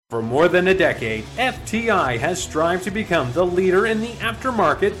For more than a decade, FTI has strived to become the leader in the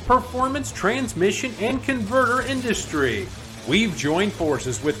aftermarket performance transmission and converter industry. We've joined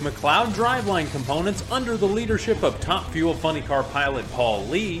forces with McLeod driveline components under the leadership of top fuel funny car pilot Paul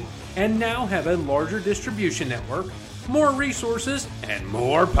Lee, and now have a larger distribution network, more resources, and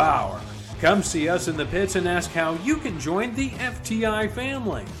more power. Come see us in the pits and ask how you can join the FTI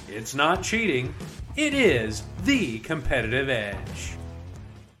family. It's not cheating, it is the competitive edge.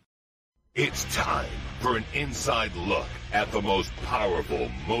 It's time for an inside look at the most powerful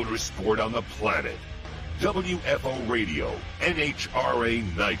motorsport on the planet. WFO Radio, NHRA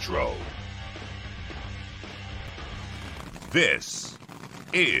Nitro. This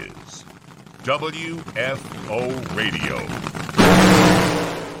is WFO Radio.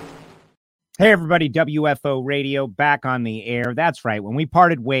 Hey everybody, WFO Radio back on the air. That's right. When we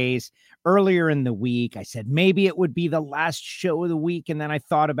parted ways earlier in the week, I said maybe it would be the last show of the week. And then I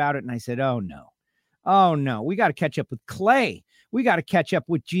thought about it and I said, oh no, we got to catch up with Clay. We got to catch up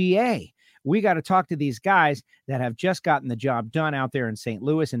with GA. We got to talk to these guys that have just gotten the job done out there in St.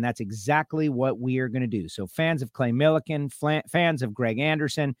 Louis. And that's exactly what we are going to do. So fans of Clay Millican, fans of Greg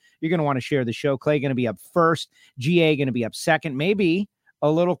Anderson, you're going to want to share the show. Clay going to be up first, GA going to be up second, maybe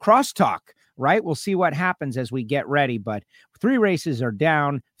a little crosstalk. Right? We'll see what happens as we get ready, but 3 races are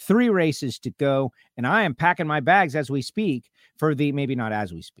down, 3 races to go, and I am packing my bags as we speak for maybe not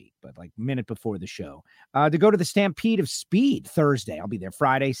as we speak, but like a minute before the show, to go to the Stampede of Speed Thursday. I'll be there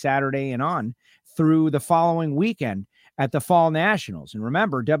Friday, Saturday, and on through the following weekend at the Fall Nationals. And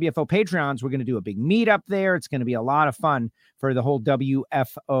remember, WFO Patreons, we're going to do a big meetup there. It's going to be a lot of fun for the whole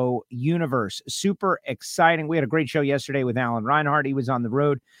WFO universe. Super exciting. We had a great show yesterday with Alan Reinhardt. He was on the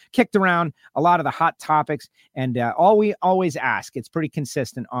road, kicked around a lot of the hot topics, and all we always ask, it's pretty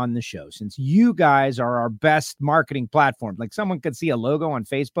consistent on the show, since you guys are our best marketing platform. Like someone could see a logo on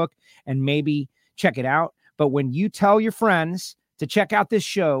Facebook and maybe check it out. But when you tell your friends to check out this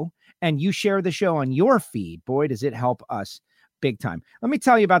show, and you share the show on your feed, boy, does it help us big time. Let me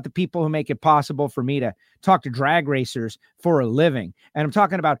tell you about the people who make it possible for me to talk to drag racers for a living. And I'm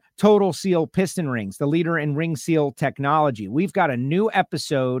talking about Total Seal Piston Rings, the leader in ring seal technology. We've got a new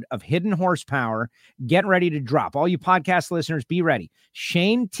episode of Hidden Horsepower getting ready to drop. All you podcast listeners, be ready.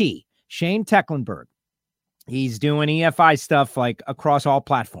 Shane Tecklenburg, he's doing EFI stuff like across all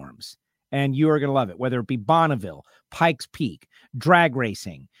platforms. And you are going to love it, whether it be Bonneville, Pikes Peak, drag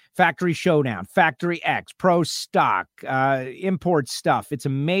racing, Factory Showdown, Factory X, Pro Stock, import stuff. It's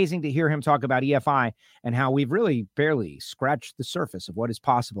amazing to hear him talk about EFI and how we've really barely scratched the surface of what is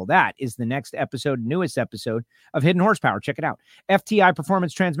possible. That is the next episode, newest episode of Hidden Horsepower. Check it out. FTI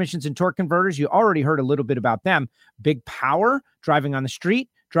Performance Transmissions and Torque Converters. You already heard a little bit about them. Big power, driving on the street,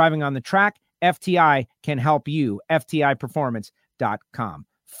 driving on the track. FTI can help you. FTIperformance.com.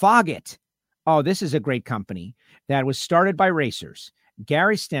 Foggit. Oh, this is a great company that was started by racers.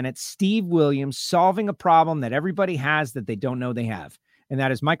 Gary Stennett, Steve Williams, solving a problem that everybody has that they don't know they have. And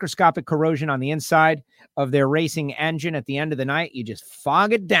that is microscopic corrosion on the inside of their racing engine. At the end of the night, you just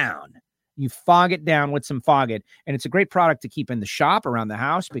fog it down. You fog it down with some Foggit. And it's a great product to keep in the shop around the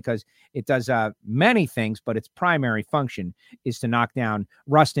house because it does many things, but its primary function is to knock down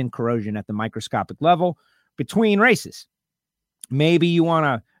rust and corrosion at the microscopic level between races. Maybe you want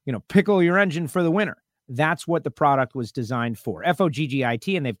to pickle your engine for the winter. That's what the product was designed for.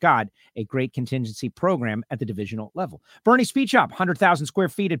 FOGGIT, and they've got a great contingency program at the divisional level. Bernie's Speed Shop, 100,000 square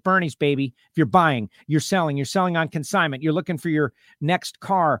feet at Bernie's, baby. If you're buying, you're selling on consignment. You're looking for your next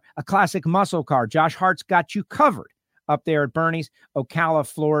car, a classic muscle car. Josh Hart's got you covered up there at Bernie's, Ocala,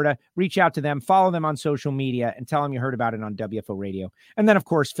 Florida. Reach out to them, follow them on social media, and tell them you heard about it on WFO Radio. And then, of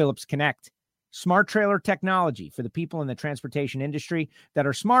course, Phillips Connect. Smart trailer technology for the people in the transportation industry that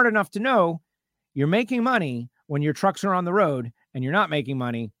are smart enough to know you're making money when your trucks are on the road and you're not making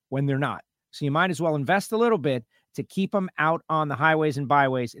money when they're not. So you might as well invest a little bit to keep them out on the highways and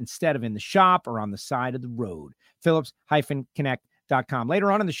byways instead of in the shop or on the side of the road. Phillips-Connect.com. Later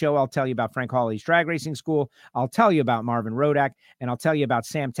on in the show, I'll tell you about Frank Hawley's drag racing school. I'll tell you about Marvin Rodak, and I'll tell you about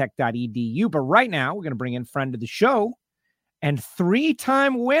samtech.edu. But right now, we're going to bring in friend of the show and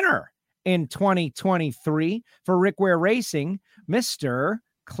 3-time winner in 2023 for Rick Ware Racing, Mr.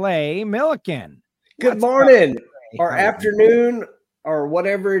 Clay Millican. Good morning or afternoon or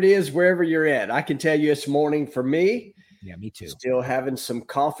whatever it is, wherever you're at. I can tell you it's morning for me. Yeah, me too. Still having some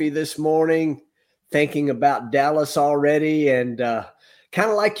coffee this morning, thinking about Dallas already. And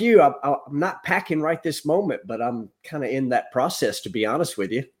kind of like you, I'm not packing right this moment, but I'm kind of in that process, to be honest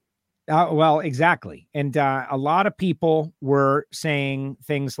with you. Well, exactly. And a lot of people were saying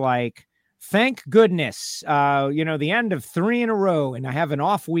things like Thank goodness, the end of 3 in a row, and I have an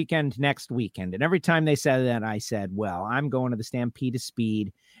off weekend next weekend. And every time they said that, I said, well, I'm going to the Stampede of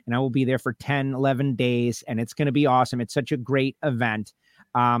Speed, and I will be there for 10, 11 days, and it's going to be awesome. It's such a great event,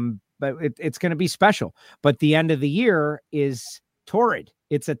 but it's going to be special. But the end of the year is torrid.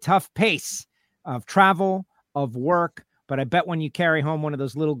 It's a tough pace of travel, of work, but I bet when you carry home one of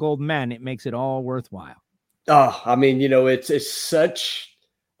those little gold men, it makes it all worthwhile. Oh, I mean, it's such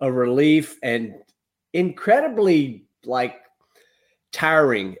a relief and incredibly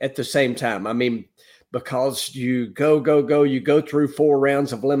tiring at the same time. I mean, because you you go through 4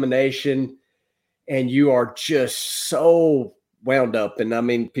 rounds of elimination and you are just so wound up. And I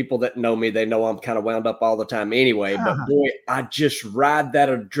mean, people that know me, they know I'm kind of wound up all the time anyway, but boy, I just ride that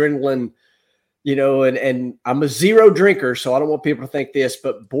adrenaline, and I'm a zero drinker, so I don't want people to think this,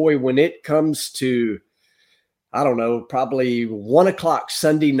 but boy, when it comes to, I don't know, probably 1 o'clock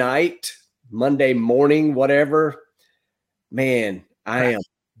Sunday night, Monday morning, whatever, man, I am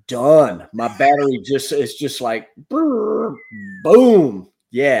done. My battery it's just like, boom.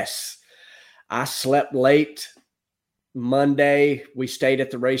 Yes. I slept late Monday. We stayed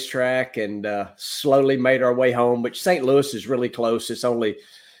at the racetrack and slowly made our way home, which St. Louis is really close. It's only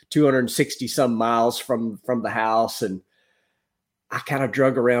 260 some miles from the house. And I kind of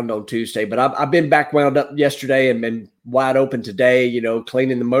drug around on Tuesday, but I've been back wound up yesterday and been wide open today,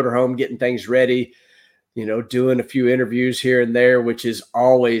 cleaning the motorhome, getting things ready, doing a few interviews here and there, which is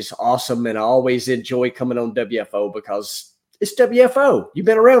always awesome. And I always enjoy coming on WFO because it's WFO. You've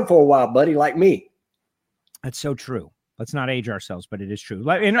been around for a while, buddy, like me. That's so true. Let's not age ourselves, but it is true.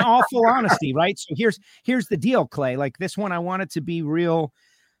 In all full honesty, right? So here's the deal, Clay. Like this one, I want it to be real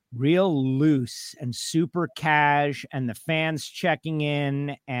loose and super cash, and the fans checking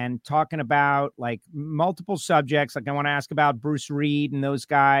in and talking about like multiple subjects. Like I want to ask about Bruce Reed and those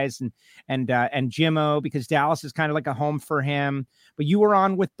guys and Jimmo, because Dallas is kind of like a home for him. But you were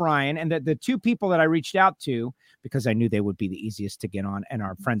on with Brian, and the 2 people that I reached out to, because I knew they would be the easiest to get on and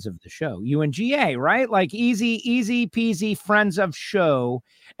are friends of the show, you and GA, right? Like easy peasy friends of show.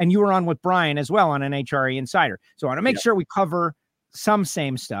 And you were on with Brian as well on NHRA Insider. So I want to make sure we cover some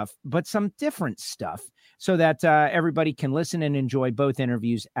same stuff, but some different stuff, so that everybody can listen and enjoy both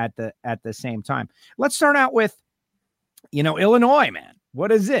interviews at the same time. Let's start out with, Illinois, man.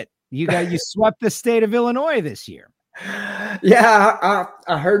 What is it? You swept the state of Illinois this year. Yeah,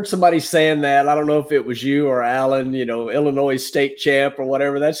 I heard somebody saying that. I don't know if it was you or Alan, Illinois state champ or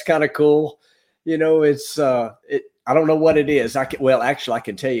whatever. That's kind of cool. It's I don't know what it is. I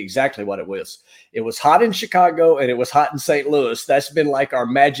can tell you exactly what it was. It was hot in Chicago and it was hot in St. Louis. That's been like our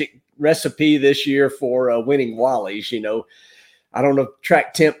magic recipe this year for winning Wallies. I don't know.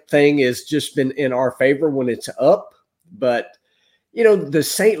 Track temp thing has just been in our favor when it's up, but the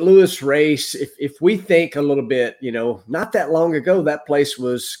St. Louis race, if we think a little bit, not that long ago, that place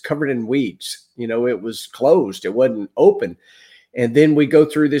was covered in weeds. It was closed. It wasn't open. And then we go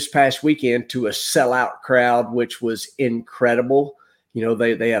through this past weekend to a sellout crowd, which was incredible.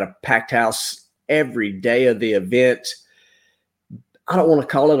 They had a packed house every day of the event. I don't want to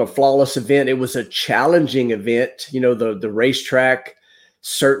call it a flawless event. It was a challenging event. The racetrack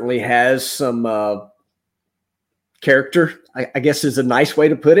certainly has some character, I guess is a nice way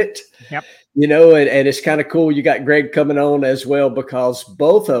to put it. Yep. And it's kind of cool. You got Greg coming on as well, because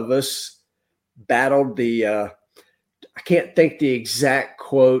both of us battled I can't think the exact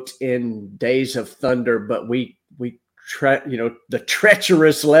quote in Days of Thunder, but the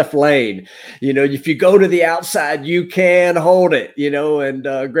treacherous left lane. If you go to the outside, you can hold it.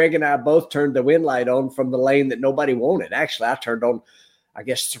 And Greg and I both turned the wind light on from the lane that nobody wanted. Actually, I turned on, I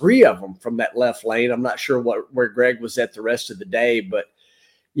guess, 3 of them from that left lane. I'm not sure where Greg was at the rest of the day, but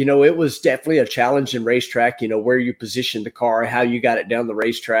it was definitely a challenging racetrack. Where you positioned the car, how you got it down the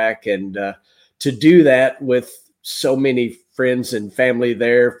racetrack, and to do that with so many friends and family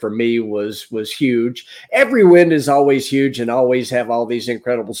there for me was huge. Every win is always huge and always have all these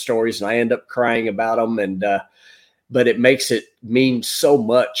incredible stories, and I end up crying about them. And but it makes it mean so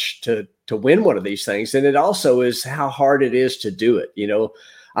much to win one of these things, and it also is how hard it is to do it.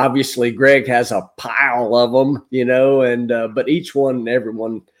 Obviously Greg has a pile of them, and but each one,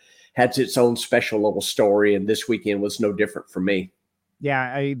 everyone has its own special little story, and this weekend was no different for me.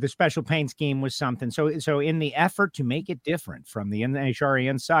 Yeah, the special paint scheme was something. So in the effort to make it different from the NHRA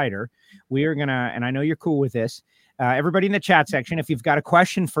Insider, we are gonna, and I know you're cool with this, everybody in the chat section, if you've got a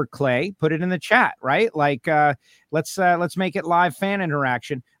question for Clay, put it in the chat, right? Like let's make it live fan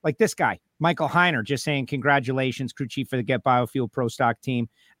interaction. Like this guy, Michael Heiner just saying, congratulations, crew chief for the Get Biofuel Pro Stock team.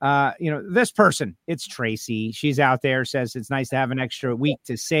 This person, it's Tracy. She's out there, says it's nice to have an extra week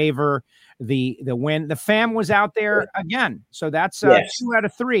to savor the win. The fam was out there again. So that's 2 out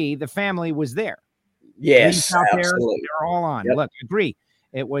of 3. The family was there. Yes, out absolutely. There, they're all on. Yep. Look, agree.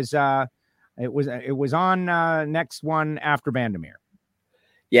 It was on next one after Bandamere.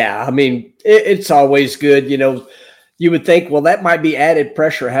 Yeah, I mean, it's always good. You would think, well, that might be added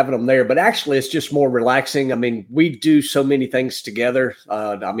pressure having them there, but actually it's just more relaxing. I mean, we do so many things together.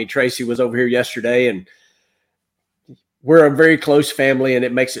 Tracy was over here yesterday, and we're a very close family, and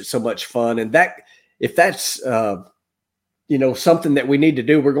it makes it so much fun. And if that's something that we need to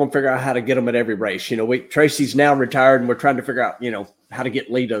do, we're going to figure out how to get them at every race. Tracy's now retired, and we're trying to figure out, how to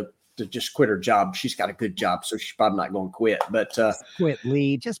get Lee to just quit her job. She's got a good job, so she's probably not going to quit. But quit,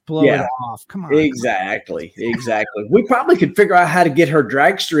 Lee. Just blow it off. Come on. Exactly. We probably could figure out how to get her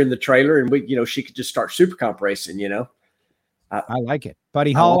dragster in the trailer, and she could just start super comp racing. I like it,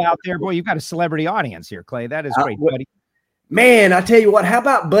 Buddy Hall out there. Boy, you've got a celebrity audience here, Clay. That is great, Buddy. Man, I tell you what. How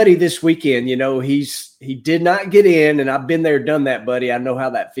about Buddy this weekend? He did not get in, and I've been there, done that, Buddy. I know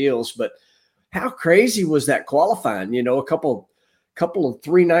how that feels. But how crazy was that qualifying? A couple of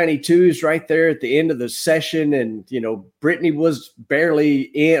 392s right there at the end of the session. And, Brittany was barely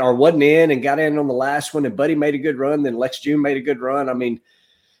in or wasn't in and got in on the last one. And Buddy made a good run. Then Lex June made a good run. I mean,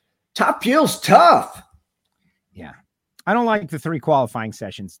 Top Fuel's tough. Yeah. I don't like the 3 qualifying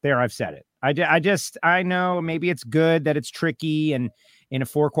sessions there. I've said it. I know maybe it's good that it's tricky. And in a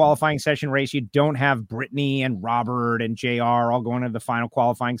 4 qualifying session race, you don't have Brittany and Robert and JR all going to the final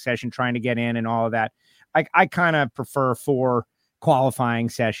qualifying session, trying to get in and all of that. I kind of prefer 4 qualifying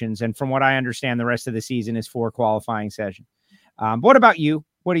sessions, and from what I understand, the rest of the season is 4 qualifying sessions. What about you?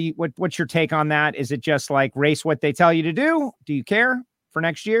 What's your take on that? Is it just like race what they tell you to do? Do you care for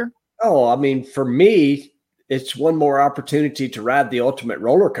next year? Oh, I mean, for me, it's one more opportunity to ride the ultimate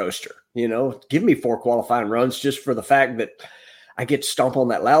roller coaster. Give me 4 qualifying runs just for the fact that I get to stomp on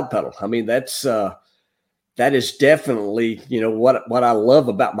that loud pedal. I mean, that is definitely, what I love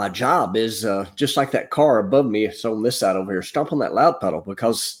about my job is just like that car above me. It's on this side over here, stomp on that loud pedal,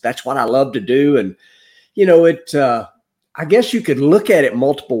 because that's what I love to do. And, I guess you could look at it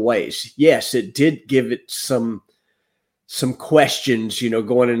multiple ways. Yes, it did give it some questions,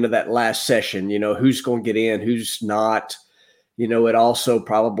 going into that last session, who's going to get in, who's not. It also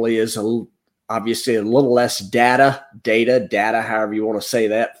probably is obviously a little less data, however you want to say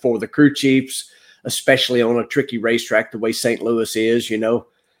that, for the crew chiefs, especially on a tricky racetrack the way St. Louis is,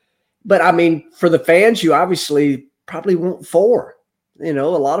 But, I mean, for the fans, you obviously probably want 4. A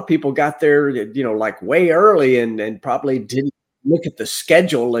lot of people got there, like way early and probably didn't look at the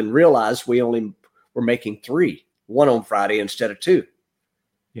schedule and realize we only were making 3, 1 on Friday instead of 2.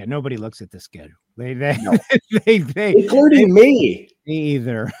 Yeah, nobody looks at the schedule. They including me.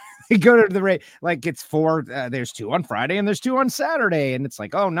 Either. They go to the race like it's 4. There's 2 on Friday and there's 2 on Saturday, and it's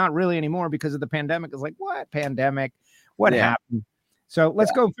like, oh, not really anymore because of the pandemic. It's like, what pandemic? What happened? So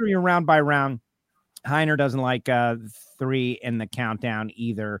let's go through your round by round. Heiner doesn't like 3 in the countdown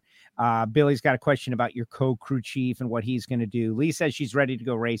either. Billy's got a question about your co-crew chief and what he's going to do. Lee says she's ready to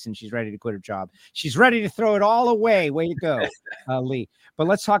go racing. She's ready to quit her job. She's ready to throw it all away. Way to go, Lee. But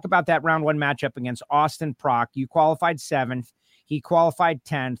let's talk about that round 1 matchup against Austin Prock. You qualified 7th. He qualified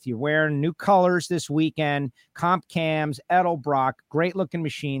 10th. You're wearing new colors this weekend, comp cams, Edelbrock, great looking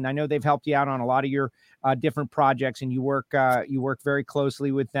machine. I know they've helped you out on a lot of your different projects, and you work very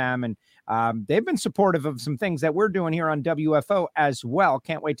closely with them. And they've been supportive of some things that we're doing here on WFO as well.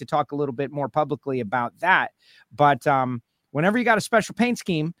 Can't wait to talk a little bit more publicly about that. But whenever you got a special paint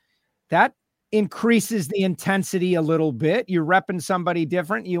scheme, that increases the intensity a little bit. You're repping somebody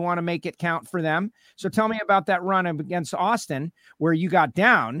different. You want to make it count for them. So tell me about that run against Austin where you got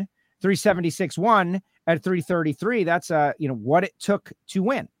down 376-1 at 333. That's what it took to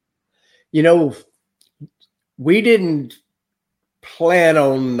win. We didn't plan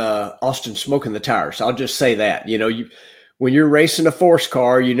on Austin smoking the tires. I'll just say that. When you're racing a force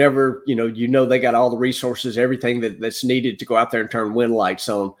car, you never, they got all the resources, everything that's needed to go out there and turn wind lights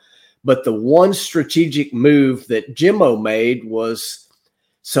on. But the one strategic move that Jimmo made was,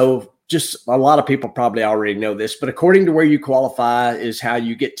 so just a lot of people probably already know this, but according to where you qualify is how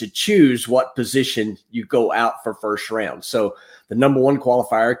you get to choose what position you go out for first round. So the number 1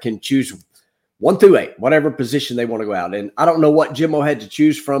 qualifier can choose 1 through 8, whatever position they want to go out. And I don't know what Jimmo had to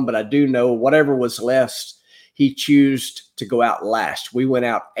choose from, but I do know whatever was left, he chose to go out last. We went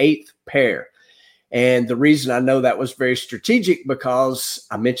out 8th pair. And the reason I know that was very strategic because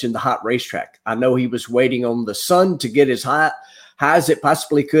I mentioned the hot racetrack. I know he was waiting on the sun to get his hot high as it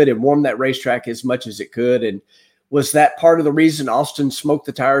possibly could and warm that racetrack as much as it could. And was that part of the reason Austin smoked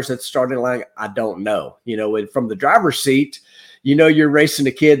the tires at the starting line? I don't know. And from the driver's seat, you're racing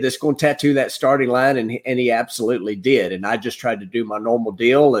a kid that's going to tattoo that starting line, and he absolutely did. And I just tried to do my normal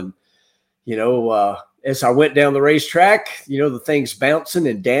deal. And, as I went down the racetrack, the thing's bouncing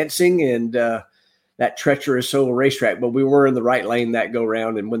and dancing and that treacherous old racetrack, but we were in the right lane that go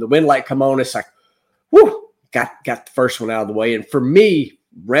round. And when the wind light come on, it's like, whoo, got the first one out of the way. And for me,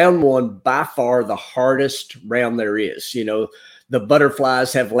 round one, by far the hardest round there is. The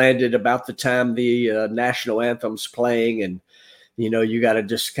butterflies have landed about the time the national anthem's playing, and you got to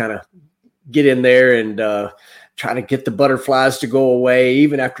just kind of get in there and try to get the butterflies to go away.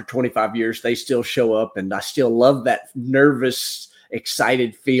 Even after 25 years, they still show up, and I still love that nervous,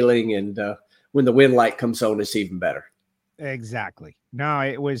 excited feeling. And when the wind light comes on, it's even better. Exactly. No,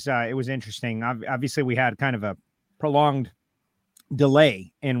 it was interesting. Obviously, we had kind of a prolonged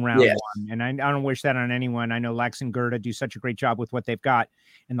delay in round one, and I don't wish that on anyone. I know Lex and Gerda do such a great job with what they've got,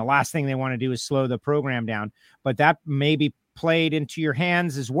 and the last thing they want to do is slow the program down. But that maybe played into your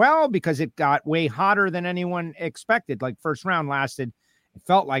hands as well, because it got way hotter than anyone expected. Like first round lasted, it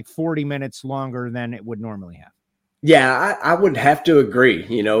felt like 40 minutes longer than it would normally have. Yeah, I would have to agree.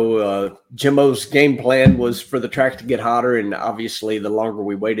 Jimbo's game plan was for the track to get hotter, and obviously the longer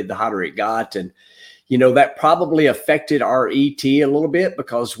we waited, the hotter it got. And that probably affected our ET a little bit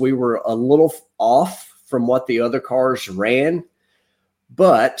because we were a little off from what the other cars ran.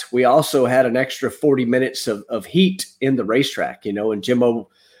 But we also had an extra 40 minutes of heat in the racetrack, and Jimbo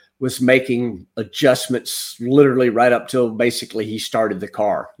was making adjustments literally right up till basically he started the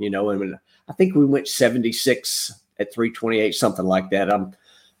car, and I think we went 76 at 328, something like that.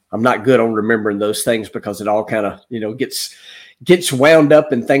 I'm not good on remembering those things because it all kind of, gets wound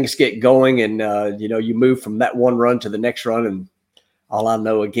up and things get going, and you move from that one run to the next run, and all I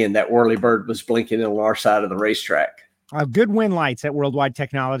know, again, that whirly bird was blinking on our side of the racetrack. Good wind lights at Worldwide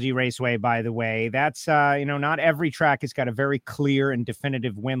Technology Raceway, by the way. That's not every track has got a very clear and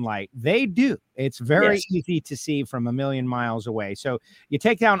definitive wind light. They do. It's very easy to see from a million miles away. So you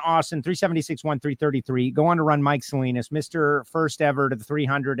take down Austin 376-1, 333, go on to run Mike Salinas, Mr. First ever to the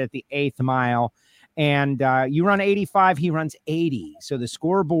 300 at the 8th mile. And you run 85, he runs 80. So the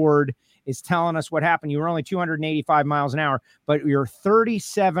scoreboard is telling us what happened. You were only 285 miles an hour, but your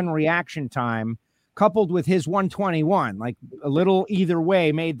 37 reaction time coupled with his 121, like a little either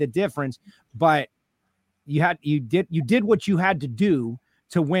way made the difference. But you did what you had to do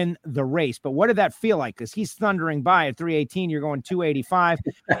to win the race. But what did that feel like? Because he's thundering by at 318, you're going 285.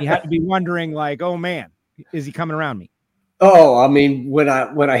 You had to be wondering, like, oh man, is he coming around me? Oh, I mean, when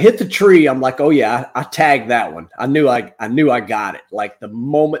I hit the tree, I'm like, oh yeah, I tagged that one. I knew I got it. Like the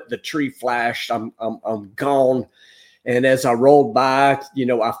moment the tree flashed, I'm gone. And as I rolled by,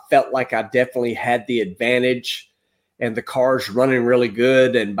 I felt like I definitely had the advantage, and the car's running really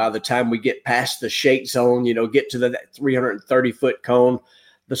good. And by the time we get past the shake zone, get to that 330-foot cone,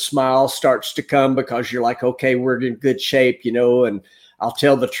 the smile starts to come because you're like, okay, we're in good shape, and I'll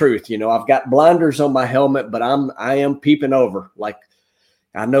tell the truth. I've got blinders on my helmet, but I am peeping over. Like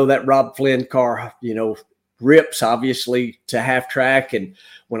I know that Rob Flynn car, rips obviously to half track. And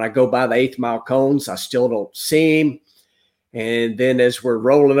when I go by the 8th mile cones, I still don't see him. And then as we're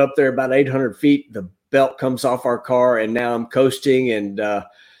rolling up there about 800 feet, the belt comes off our car, and now I'm coasting, and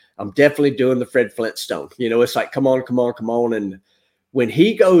I'm definitely doing the Fred Flintstone. It's like, come on. And when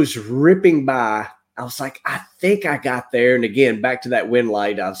he goes ripping by, I was like, I think I got there. And again, back to that wind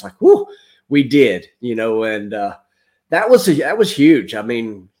light, I was like, whoo, we did, and that was huge. I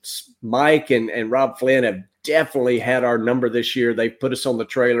mean, Mike and Rob Flynn have definitely had our number this year. They put us on the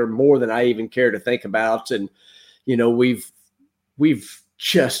trailer more than I even care to think about. And, we've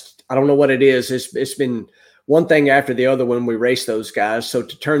just, I don't know what it is. It's been one thing after the other when we race those guys. So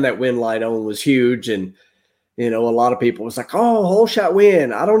to turn that wind light on was huge. And, a lot of people was like, oh, whole shot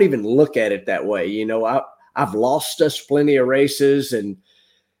win. I don't even look at it that way. I've lost us plenty of races, and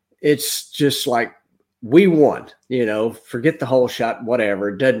it's just like we won, forget the whole shot, whatever.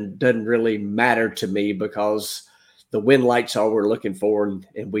 It doesn't really matter to me because the wind light's all we're looking for.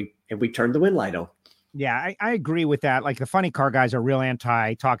 And we turned the wind light on. Yeah, I agree with that. Like the funny car guys are real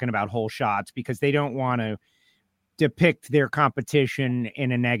anti talking about whole shots because they don't want to depict their competition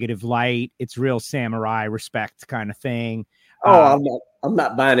in a negative light. It's real samurai respect kind of thing. Oh, I'm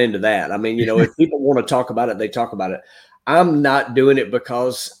not buying into that. I mean, if people want to talk about it, they talk about it. I'm not doing it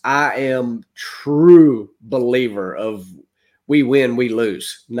because I am true believer of we win, we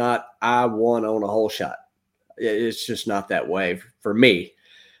lose, not I won on a whole shot. It's just not that way for me.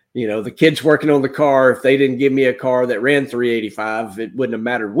 The kids working on the car, if they didn't give me a car that ran 385, it wouldn't have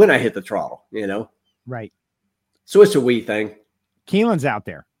mattered when I hit the throttle, Right. So it's a wee thing. Keelan's out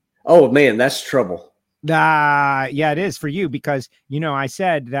there. Oh man, that's trouble. Yeah, it is for you because, I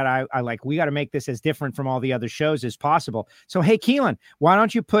said that I like, we got to make this as different from all the other shows as possible. So, hey, Keelan, why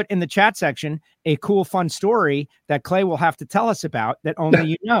don't you put in the chat section a cool, fun story that Clay will have to tell us about that only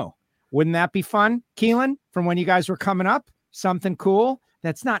you know? Wouldn't that be fun, Keelan, from when you guys were coming up? Something cool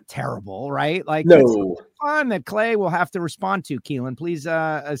that's not terrible, right? Like, no, fun that Clay will have to respond to. Keelan, please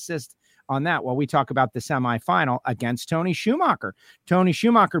assist on that while we talk about the semifinal against Tony Schumacher. Tony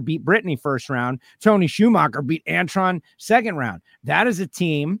Schumacher beat Brittany first round. Tony Schumacher beat Antron second round. That is a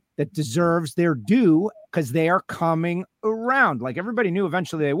team that deserves their due because they are coming around. Like everybody knew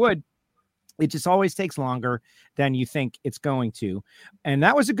eventually they would. It just always takes longer than you think it's going to. And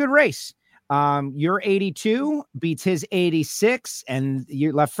that was a good race. Your 82 beats his 86, and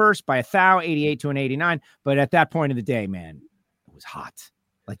you left first by 88 to an 89. But at that point of the day, man, it was hot.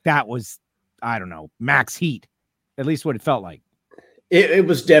 Like that was, I don't know, max heat, at least what it felt like. It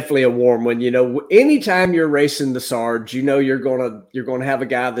was definitely a warm one. Anytime you're racing the Sarge, you're gonna have a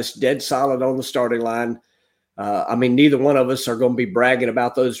guy that's dead solid on the starting line. Neither one of us are going to be bragging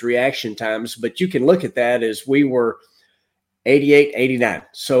about those reaction times, but you can look at that as we were 88, 89.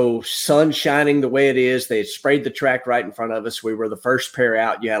 So sun shining the way it is. They had sprayed the track right in front of us. We were the first pair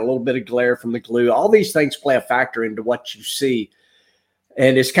out. You had a little bit of glare from the glue. All these things play a factor into what you see.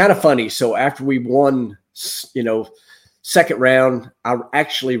 And it's kind of funny. So after we won, second round, I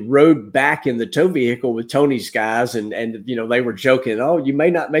actually rode back in the tow vehicle with Tony's guys and they were joking, oh, you may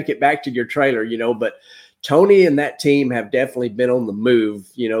not make it back to your trailer, but Tony and that team have definitely been on the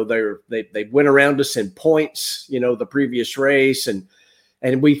move. They went around us in points, the previous race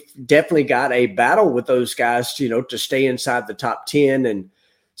and we definitely got a battle with those guys, to stay inside the top 10. And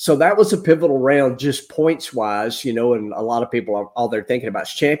so that was a pivotal round, just points wise, and a lot of people are all they're thinking about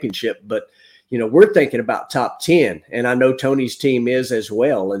is championship, but we're thinking about top 10 and I know Tony's team is as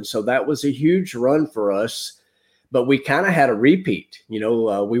well. And so that was a huge run for us, but we kind of had a repeat, we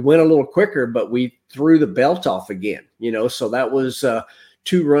went a little quicker, but we threw the belt off again, so that was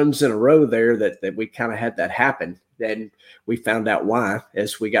 2 runs in a row there that we kind of had that happen. And we found out why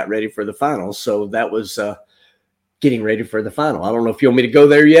as we got ready for the finals. So that was, getting ready for the final. I don't know if you want me to go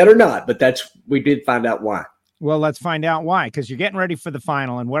there yet or not, but we did find out why. Well, let's find out why, because you're getting ready for the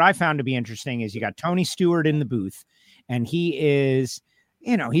final. And what I found to be interesting is you got Tony Stewart in the booth, and he is,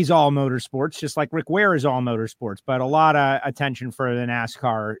 he's all motorsports, just like Rick Ware is all motorsports, but a lot of attention for the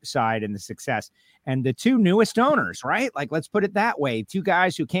NASCAR side and the success. And the 2 newest owners, right? Like, let's put it that way. 2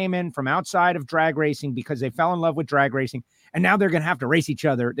 guys who came in from outside of drag racing because they fell in love with drag racing. And now they're going to have to race each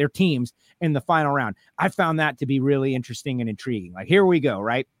other, their teams, in the final round. I found that to be really interesting and intriguing. Like, here we go,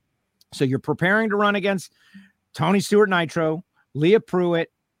 right? So you're preparing to run against Tony Stewart Nitro, Leah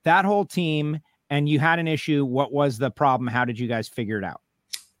Pruitt, that whole team, and you had an issue. What was the problem? How did you guys figure it out?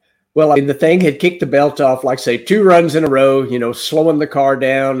 Well, the thing had kicked the belt off, like say 2 runs in a row, slowing the car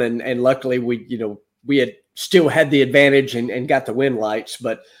down. And luckily we had still had the advantage and got the win lights.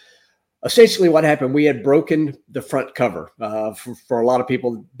 But essentially what happened, we had broken the front cover for a lot of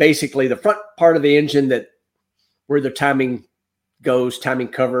people, basically the front part of the engine that where the timing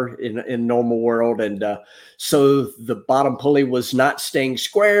cover in normal world. And so the bottom pulley was not staying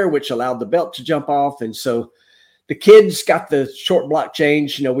square, which allowed the belt to jump off. And so the kids got the short block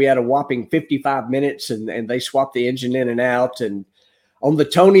change. We had a whopping 55 minutes and they swapped the engine in and out. And on the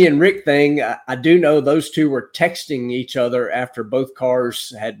Tony and Rick thing, I do know those 2 were texting each other after both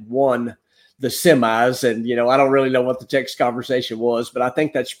cars had won the semis. And, I don't really know what the text conversation was, but I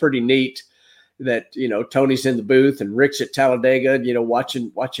think that's pretty neat that, Tony's in the booth and Rick's at Talladega,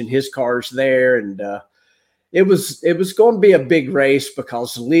 watching his cars there. And it was going to be a big race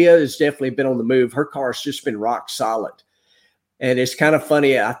because Leah has definitely been on the move. Her car's just been rock solid. And it's kind of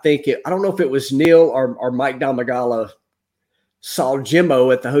funny. I don't know if it was Neil or Mike Domagala saw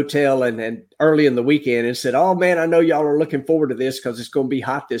Jimmo at the hotel and early in the weekend and said, oh man, I know y'all are looking forward to this because it's going to be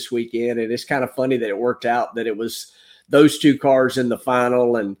hot this weekend. And it's kind of funny that it worked out that it was those 2 cars in the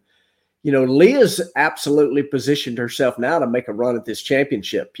final. And, Leah's absolutely positioned herself now to make a run at this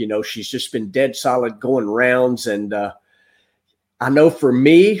championship. She's just been dead solid going rounds. And I know for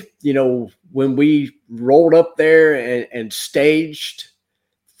me, when we rolled up there and staged,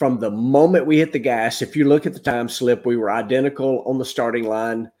 from the moment we hit the gas, if you look at the time slip, we were identical on the starting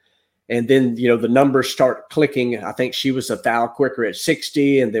line. And then, the numbers start clicking. I think she was a thou quicker at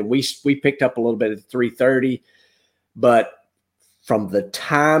 60. And then we picked up a little bit at 330. But from the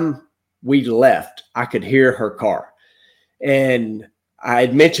time we left, I could hear her car. And I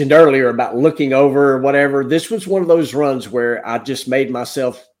had mentioned earlier about looking over or whatever. This was one of those runs where I just made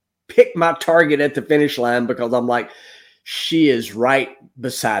myself pick my target at the finish line because I'm like, she is right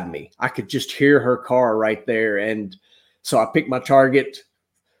beside me. I could just hear her car right there. And so I picked my target,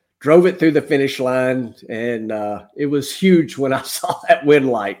 drove it through the finish line, and it was huge when I saw that win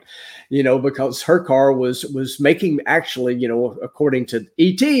light, because her car was making, actually, according to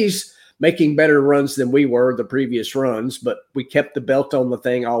ETs, making better runs than we were the previous runs, but we kept the belt on the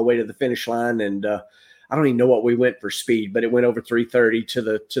thing all the way to the finish line. And I don't even know what we went for speed, but it went over 330 to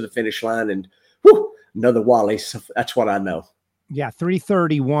the finish line, and whew, another Wally. So that's what I know. Yeah,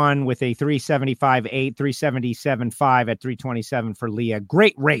 331 with a 375.8, 377.5 at 327 for Leah.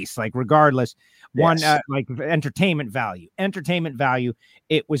 Great race, like regardless. One, Yes. like entertainment value,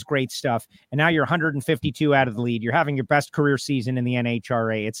 it was great stuff. And now you're 152 out of the lead. You're having your best career season in the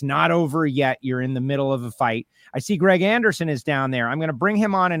NHRA. It's not over yet. You're in the middle of a fight. I see Greg Anderson is down there. I'm going to bring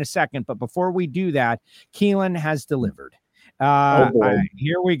him on in a second. But before we do that, Keelan has delivered.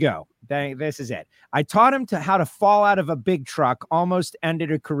 Here we go. This is it. I taught him how to fall out of a big truck, almost ended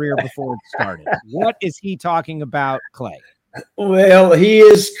a career before it started. What is he talking about, Clay? Well, he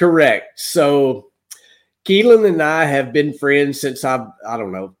is correct. So Keelan and I have been friends since I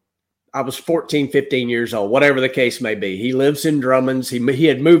don't know, I was 14, 15 years old, whatever the case may be. He lives in Drummond's. He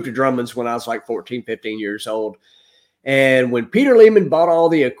had moved to Drummond's when I was like 14, 15 years old. And when Peter Lehman bought all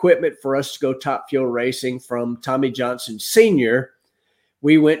the equipment for us to go Top Fuel racing from Tommy Johnson Sr.,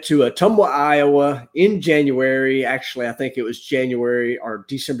 we went to Ottumwa, Iowa in January. Actually, I think it was January or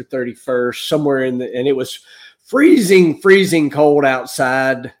December 31st, somewhere and it was freezing cold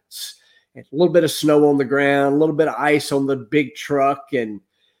outside. A little bit of snow on the ground, a little bit of ice on the big truck. And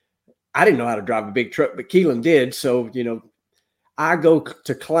I didn't know how to drive a big truck, but Keelan did. So, I go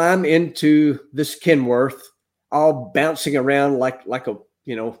to climb into this Kenworth, all bouncing around like a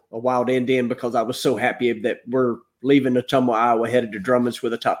wild Indian, because I was so happy that we're leaving Ottumwa, Iowa, headed to Drummond's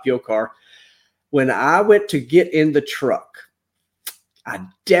with a Top Fuel car. When I went to get in the truck, I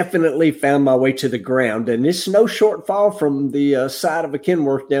definitely found my way to the ground, and it's no short fall from the side of a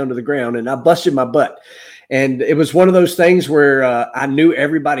Kenworth down to the ground, and I busted my butt. And it was one of those things where I knew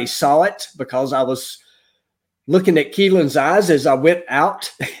everybody saw it because I was looking at Keelan's eyes as I went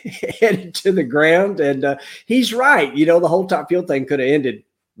out headed to the ground. And he's right. The whole Top Fuel thing could have ended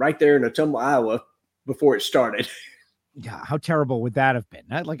right there in Ottumwa, Iowa before it started. Yeah, how terrible would that have been?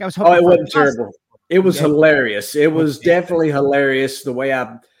 I was hoping. Oh, it wasn't terrible. It was hilarious. It was definitely hilarious the way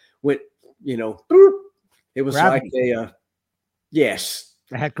I went, boop. It was gravity. Like yes.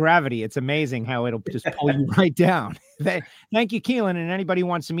 It had gravity. It's amazing how it'll just pull you right down. Thank you, Keelan. And anybody who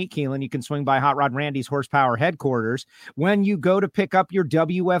wants to meet Keelan, you can swing by Hot Rod Randy's Horsepower headquarters when you go to pick up your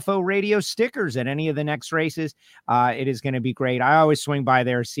WFO radio stickers at any of the next races. It is going to be great. I always swing by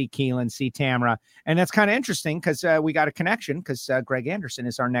there, see Keelan, see Tamara. And that's kind of interesting because we got a connection because Greg Anderson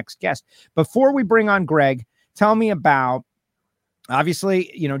is our next guest. Before we bring on Greg, tell me about, obviously,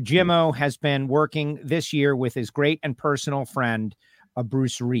 Jimmo has been working this year with his great and personal friend,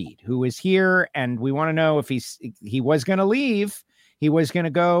 Bruce Reed, who is here, and we want to know if he was going to leave. He was going to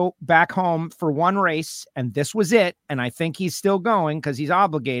go back home for one race, and this was it. And I think he's still going because he's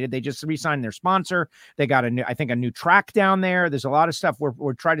obligated. They just re-signed their sponsor. They got a new track down there. There's a lot of stuff.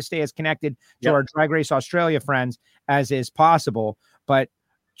 We're trying to stay as connected to our Drag Race Australia friends as is possible, but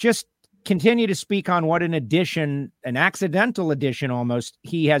just continue to speak on what an accidental addition almost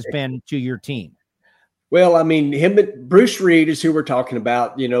he has been to your team. Well, I mean, Bruce Reed is who we're talking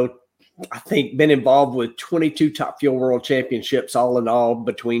about. I think been involved with 22 Top Fuel World Championships all in all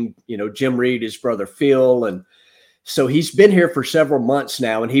between, Jim Reed, his brother Phil. And so he's been here for several months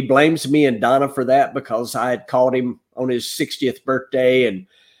now, and he blames me and Donna for that because I had called him on his 60th birthday and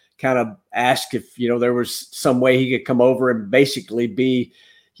kind of asked if, there was some way he could come over and basically be,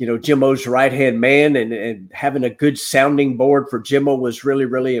 Jimmo's right-hand man, and having a good sounding board for Jimmo was really,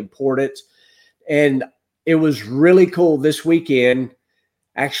 really important. And it was really cool this weekend.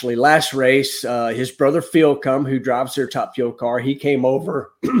 Actually, last race, his brother Phil who drives their Top Fuel car. He came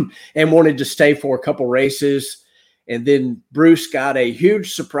over and wanted to stay for a couple races. And then Bruce got a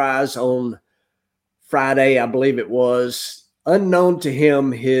huge surprise on Friday, I believe it was. Unknown to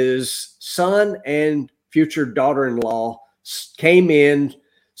him, his son and future daughter-in-law came in,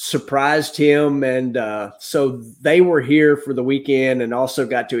 surprised him. And so they were here for the weekend and also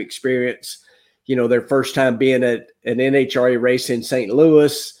got to experience their first time being at an NHRA race in St.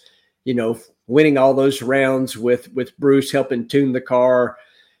 Louis, winning all those rounds with Bruce helping tune the car,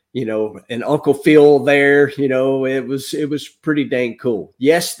 and Uncle Phil there, it was pretty dang cool.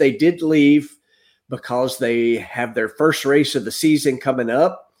 Yes, they did leave because they have their first race of the season coming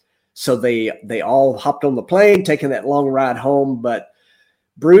up. So they all hopped on the plane, taking that long ride home. But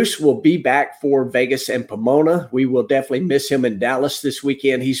Bruce will be back for Vegas and Pomona. We will definitely miss him in Dallas this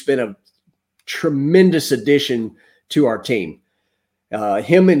weekend. He's been a tremendous addition to our team.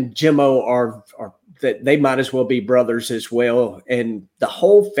 Him and Jimmo are that they might as well be brothers as well. And the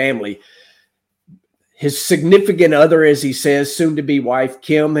whole family, his significant other, as he says, soon to be wife,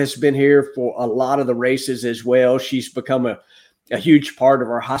 Kim, has been here for a lot of the races as well. She's become a huge part of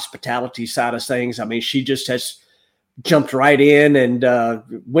our hospitality side of things. I mean, she just has jumped right in and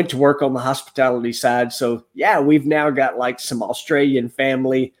went to work on the hospitality side. So yeah, we've now got like some Australian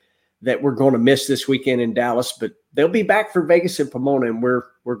family that we're going to miss this weekend in Dallas, but they'll be back for Vegas and Pomona, and we're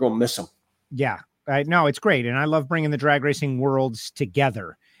going to miss them. Yeah, no, it's great. And I love bringing the drag racing worlds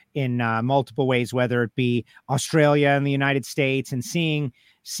together in multiple ways, whether it be Australia and the United States, and seeing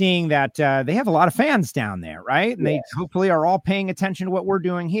that they have a lot of fans down there, right? And They hopefully are all paying attention to what we're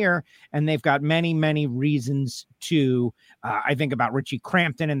doing here. And they've got many, many reasons to, I think about Richie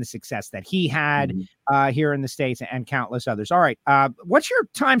Crampton and the success that he had here in the States, and countless others. All right. What's your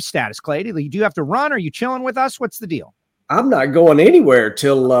time status, Clay? Do you have to run? Are you chilling with us? What's the deal? I'm not going anywhere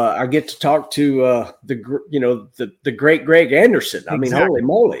till I get to talk to the great Greg Anderson. Exactly. I mean, holy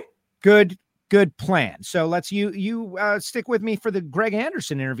moly. Good plan. So let's you stick with me for the Greg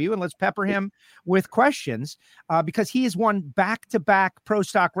Anderson interview, and let's pepper him with questions because he has won back-to-back pro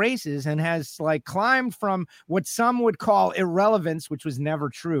stock races and has like climbed from what some would call irrelevance, which was never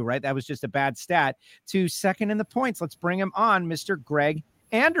true, right? That was just a bad stat, to second in the points. Let's bring him on, Mr. Greg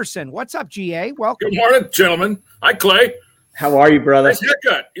Anderson. What's up, GA? Welcome. Good morning, gentlemen. Hi, Clay. How are you, brother? Nice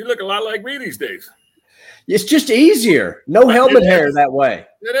haircut. You look a lot like me these days. It's just easier. No helmet hair that way.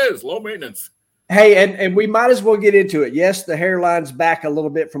 It is. Low maintenance. Hey, and we might as well get into it. Yes, the hairline's back a little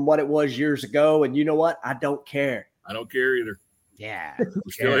bit from what it was years ago. And you know what? I don't care. I don't care either. Yeah.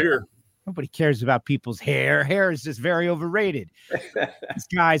 We're still here. Nobody cares about people's hair. Hair is just very overrated. These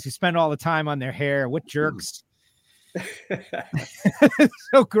guys who spend all the time on their hair, what jerks.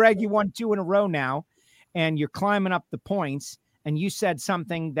 So, Greg, you won 2 in a row now, and you're climbing up the points. And you said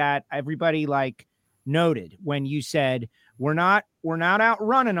something that everybody noted when you said, we're not out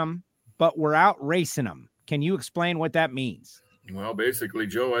running them, but we're out racing them. Can you explain what that means? Well, basically,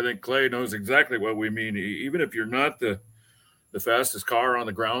 Joe, I think Clay knows exactly what we mean. Even if you're not the fastest car on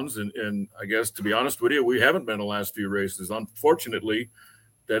the grounds, and I guess, to be honest with you, we haven't been the last few races. Unfortunately,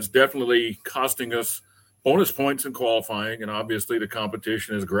 that's definitely costing us bonus points in qualifying, and obviously the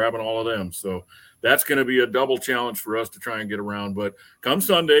competition is grabbing all of them. So that's going to be a double challenge for us to try and get around. But come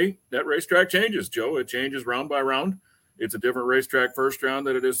Sunday, that racetrack changes, Joe. It changes round by round. It's a different racetrack first round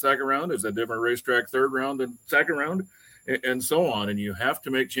than it is second round. It's a different racetrack third round than second round, and so on. And you have to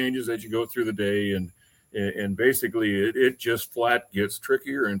make changes as you go through the day. And basically, it just flat gets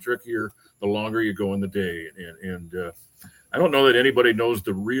trickier and trickier the longer you go in the day. And I don't know that anybody knows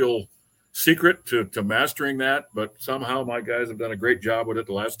the real secret to mastering that, but somehow my guys have done a great job with it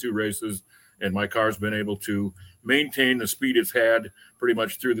the last 2 races, and my car's been able to maintain the speed it's had pretty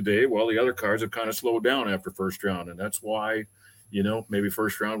much through the day, while the other cars have kind of slowed down after first round. And that's why, maybe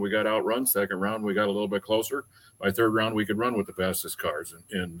first round we got outrun, second round we got a little bit closer. By third round we could run with the fastest cars.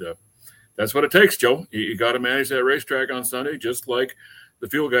 And that's what it takes, Joe. You got to manage that racetrack on Sunday, just like the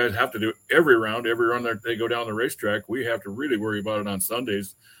fuel guys have to do every run they go down the racetrack. We have to really worry about it on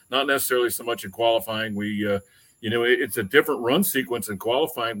Sundays, not necessarily so much in qualifying. We, it's a different run sequence in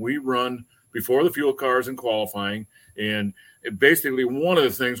qualifying. We run before the fuel cars in qualifying. And basically one of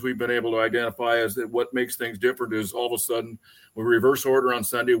the things we've been able to identify is that what makes things different is all of a sudden we reverse order on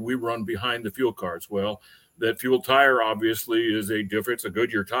Sunday, we run behind the fuel cars. Well, that fuel tire obviously is a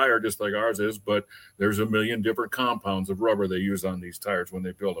Goodyear tire, just like ours is, but there's a million different compounds of rubber they use on these tires when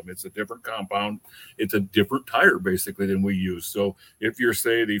they build them. It's a different compound. It's a different tire basically than we use. So if you're,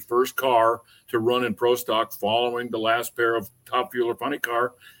 say, the first car to run in pro stock following the last pair of Top Fuel or Funny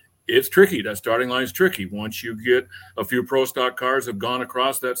car, it's tricky. That starting line is tricky. Once you get a few pro stock cars have gone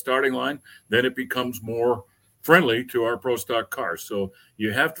across that starting line, then it becomes more friendly to our pro stock cars. So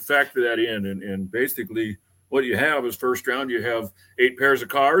you have to factor that in. And basically what you have is first round, you have 8 pairs of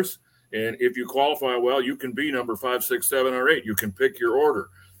cars. And if you qualify well, you can be number 5, 6, 7, or 8. You can pick your order.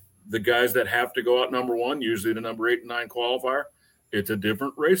 The guys that have to go out number 1, usually the number 8 and 9 qualifier, it's a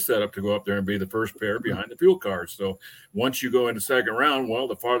different race setup to go up there and be the first pair behind the fuel cars. So once you go into second round, well,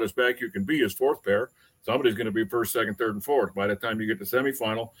 the farthest back you can be is 4th pair. Somebody's going to be first, second, third, and 4th. By the time you get to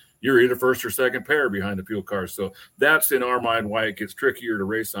semifinal, you're either first or second pair behind the fuel cars. So that's in our mind why it gets trickier to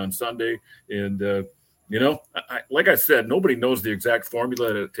race on Sunday. And Like I said, nobody knows the exact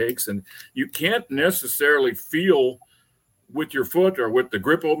formula that it takes, and you can't necessarily feel with your foot or with the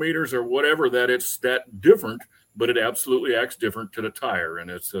grip-o-meters or whatever that it's that different, but it absolutely acts different to the tire, and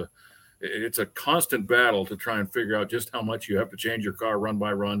it's a constant battle to try and figure out just how much you have to change your car run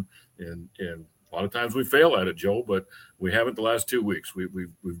by run, and a lot of times we fail at it, Joe, but we haven't the last 2 weeks.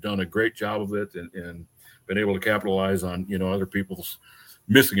 We've done a great job of it and been able to capitalize on other people's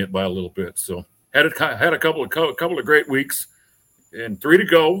missing it by a little bit. So had a couple of great weeks, and 3 to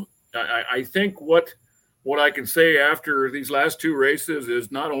go. I think what I can say after these last 2 races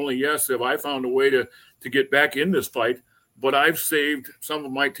is not only, yes, have I found a way to get back in this fight, but I've saved some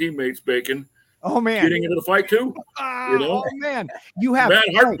of my teammates' bacon. Oh, man. Getting into the fight, too. Oh, man. You have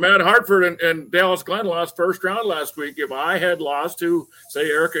Matt Hartford and Dallas Glenn lost first round last week. If I had lost to, say,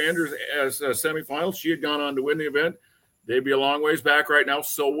 Erica Andrews as a semifinal, she had gone on to win the event. They'd be a long ways back right now.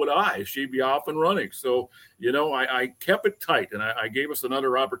 So would I. She'd be off and running. So, I kept it tight, and I gave us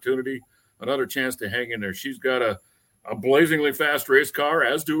another opportunity, another chance to hang in there. She's got a blazingly fast race car,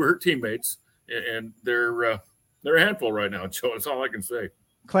 as do her teammates, and they're a handful right now, Joe. That's all I can say.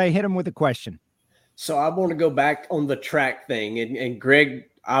 Clay, hit him with a question. So I want to go back on the track thing, and Greg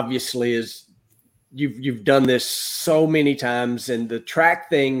obviously you've done this so many times, and the track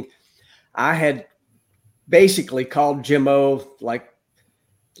thing, I had basically called Jim O like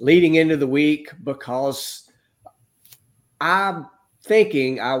leading into the week because I'm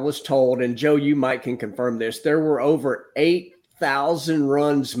thinking I was told, and Joe, you might can confirm this, there were over 8,000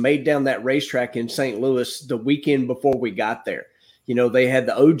 runs made down that racetrack in St. Louis the weekend before we got there. They had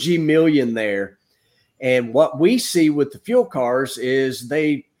the OG Million there. And what we see with the fuel cars is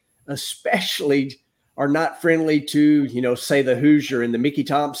they especially are not friendly to, say the Hoosier and the Mickey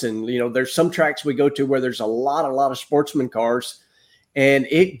Thompson. There's some tracks we go to where there's a lot of sportsman cars, and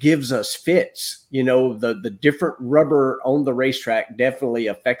it gives us fits. The different rubber on the racetrack definitely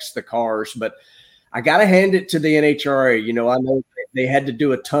affects the cars. But I got to hand it to the NHRA. I know they had to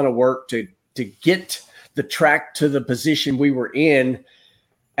do a ton of work to get the track to the position we were in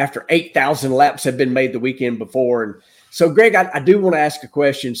after 8,000 laps had been made the weekend before. And so, Greg, I do want to ask a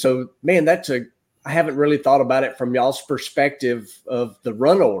question. So, man, I haven't really thought about it from y'all's perspective of the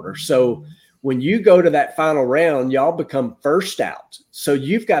run order. So when you go to that final round, y'all become first out. So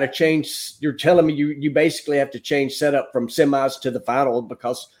you've got to change. You're telling me you basically have to change setup from semis to the final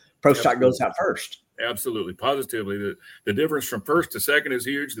because Pro Stock goes out first. Absolutely. Positively. The difference from first to second is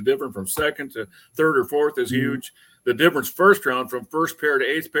huge. The difference from second to third or fourth is huge. The difference first round from first pair to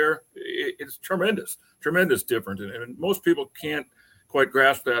eighth pair, it's tremendous difference. And most people can't quite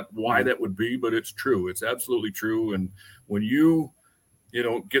grasp why that would be, but it's true. It's absolutely true. And when you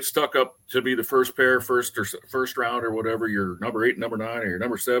get stuck up to be the first pair, first round or whatever, you're number 8, number 9, or you're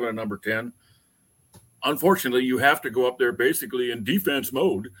number 7 and number 10. Unfortunately, you have to go up there basically in defense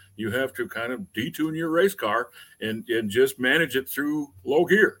mode. You have to kind of detune your race car and just manage it through low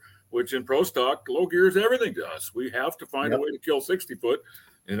gear, which in Pro Stock, low gear is everything to us. We have to find a way to kill 60 foot,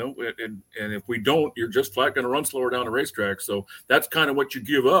 and if we don't, you're just flat going to run slower down the racetrack. So that's kind of what you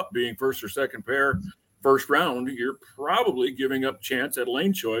give up being first or second pair first round. You're probably giving up chance at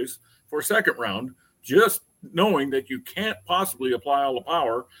lane choice for second round, just knowing that you can't possibly apply all the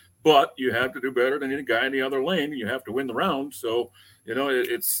power, but you have to do better than any guy in the other lane. You have to win the round. So,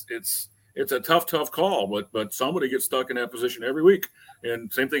 it's a tough call, but somebody gets stuck in that position every week.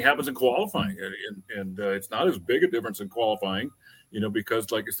 And same thing happens in qualifying. And it's not as big a difference in qualifying, because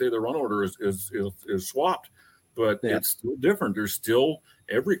like I say, the run order is swapped, but it's still different. There's still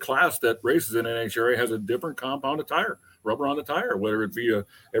every class that races in NHRA has a different compound of tire, rubber on the tire, whether it be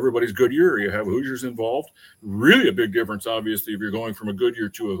everybody's Goodyear or you have Hoosiers involved. Really a big difference, obviously, if you're going from a Goodyear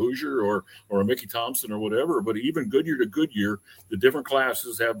to a Hoosier or a Mickey Thompson or whatever. But even Goodyear to Goodyear, the different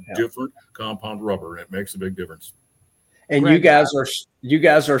classes have different compound rubber, and it makes a big difference. And you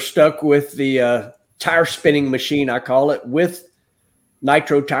guys are stuck with the tire spinning machine, I call it, with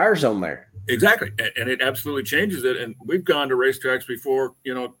nitro tires on there. Exactly. And it absolutely changes it. And we've gone to racetracks before,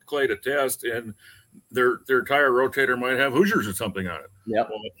 Clay, to test, and their tire rotator might have Hoosiers or something on it. Yep.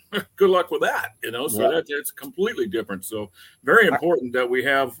 Well, good luck with that, so it's completely different. So very important that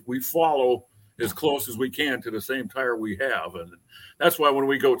we follow as close as we can to the same tire we have. And that's why when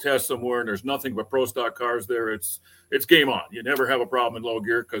we go test somewhere and there's nothing but Pro Stock cars there, it's game on. You never have a problem in low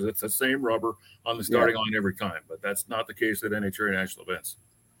gear because it's the same rubber on the starting line every time. But that's not the case at NHRA national events.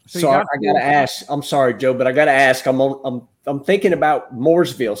 So I got to ask. I'm sorry, Joe, but I got to ask. I'm thinking about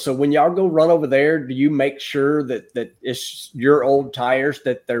Mooresville. So when y'all go run over there, do you make sure that it's your old tires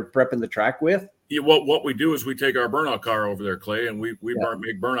that they're prepping the track with? what we do is we take our burnout car over there, Clay, and we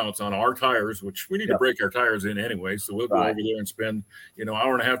make burnouts on our tires, which we need to break our tires in anyway. So we'll go over there and spend,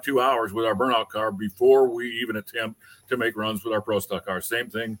 hour and a half, 2 hours with our burnout car before we even attempt to make runs with our Pro Stock car. Same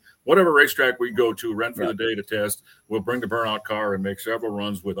thing, whatever racetrack we go to, rent for the day to test, we'll bring the burnout car and make several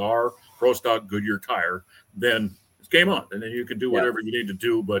runs with our Pro Stock Goodyear tire. Then it's game on, and then you can do whatever you need to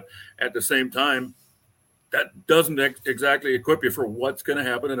do. But at the same time, that doesn't exactly equip you for what's going to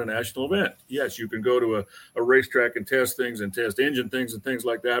happen in a national event. Yes, you can go to a racetrack and test things and test engine things and things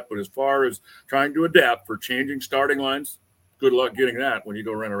like that. But as far as trying to adapt for changing starting lines, good luck getting that when you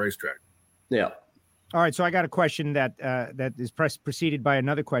go rent a racetrack. Yeah. All right. So I got a question that is preceded by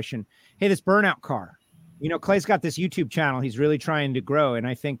another question. Hey, this burnout car, Clay's got this YouTube channel. He's really trying to grow. And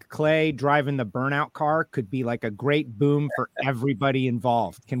I think Clay driving the burnout car could be like a great boom for everybody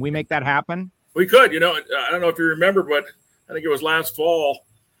involved. Can we make that happen? We could, I don't know if you remember, but I think it was last fall,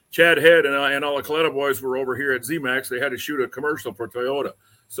 Chad Head and all the Coletta boys were over here at ZMAX. They had to shoot a commercial for Toyota.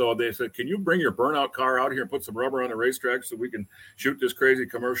 So they said, can you bring your burnout car out here and put some rubber on the racetrack so we can shoot this crazy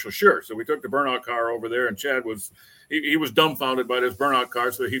commercial? Sure. So we took the burnout car over there, and Chad was he was dumbfounded by this burnout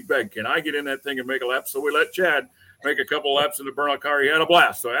car. So he begged, can I get in that thing and make a lap? So we let Chad make a couple laps in the burnout car. He had a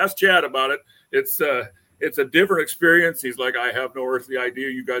blast. So I asked Chad about it. It's a different experience. He's like, I have no earthly idea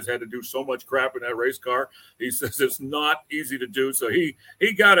you guys had to do so much crap in that race car. He says it's not easy to do. So he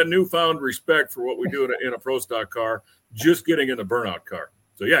got a newfound respect for what we do in a Pro Stock car, just getting in the burnout car.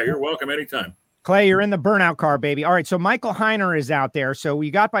 So, yeah, you're welcome anytime. Clay, you're in the burnout car, baby. All right, so Michael Heiner is out there. So we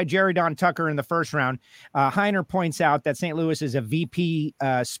got by Jerry Don Tucker in the first round. Heiner points out that St. Louis is a VP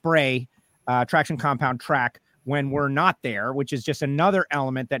spray traction compound track when we're not there, which is just another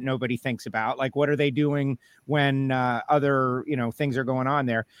element that nobody thinks about. Like, what are they doing when other, things are going on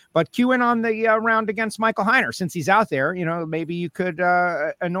there? But cue in on the round against Michael Heiner. Since he's out there, maybe you could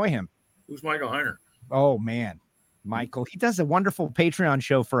annoy him. Who's Michael Heiner? Oh, man. Michael, he does a wonderful Patreon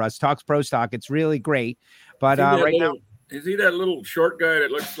show for us, Talks Pro Stock. It's really great. But right now, is he that little short guy that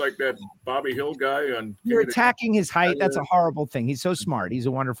looks like that Bobby Hill guy? You're attacking his height. That's a horrible thing. He's so smart. He's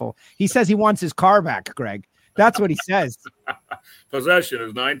a wonderful. He says he wants his car back, Greg. That's what he says. Possession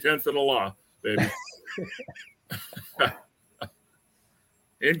is 9/10 of the law, baby.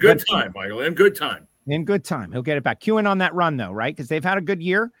 In good time, Michael. In good time. In good time. He'll get it back. Cue in on that run, though, right? Because they've had a good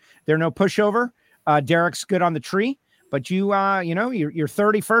year. They're no pushover. Derek's good on the tree. But you're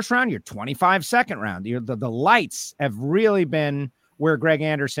 31st round. You're 25 second round. The lights have really been where Greg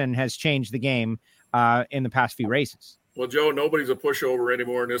Anderson has changed the game in the past few races. Well, Joe, nobody's a pushover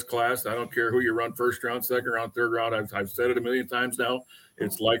anymore in this class. I don't care who you run first round, second round, third round. I've said it a million times now.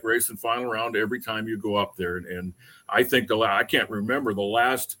 It's like racing final round every time you go up there. And I think I can't remember the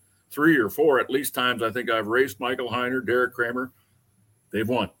last 3 or 4 at least times I think I've raced Michael Heiner, Derek Kramer. They've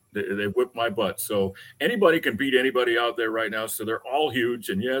won. They whipped my butt. So anybody can beat anybody out there right now. So they're all huge.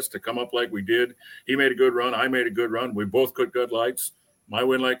 And yes, to come up like we did, he made a good run. I made a good run. We both got good lights. My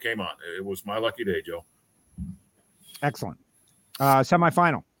win light came on. It was my lucky day, Joe. Excellent.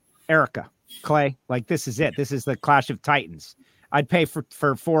 Semifinal, Erica, Clay, like this is it. This is the Clash of Titans. I'd pay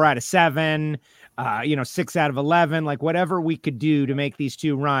for 4 out of 7, 6 out of 11, like whatever we could do to make these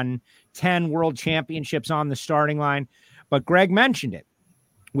two run 10 world championships on the starting line. But Greg mentioned it.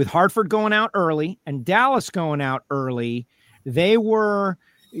 With Hartford going out early and Dallas going out early, they were,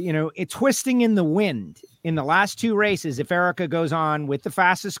 twisting in the wind in the last 2 races. If Erica goes on with the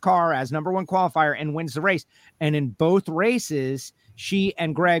fastest car as number 1 qualifier and wins the race, and in both races, she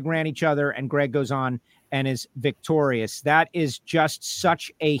and Greg ran each other and Greg goes on and is victorious. That is just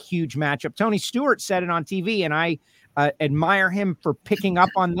such a huge matchup. Tony Stewart said it on TV, and I admire him for picking up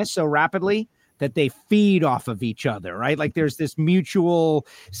on this so rapidly, that they feed off of each other, right? Like there's this mutual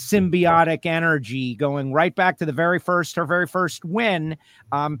symbiotic energy going right back to her very first win.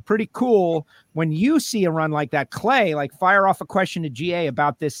 Pretty cool. When you see a run like that, Clay, like fire off a question to GA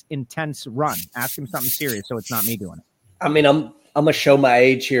about this intense run. Ask him something serious so it's not me doing it. I mean, I'm gonna show my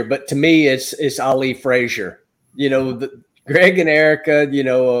age here, but to me, it's Ali Frazier. Greg and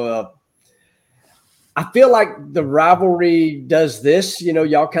Erica. I feel like the rivalry does this.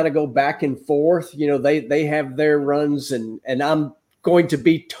 Y'all kind of go back and forth. They have their runs, and I'm going to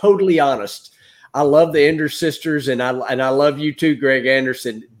be totally honest. I love the Ender sisters, and I love you too, Greg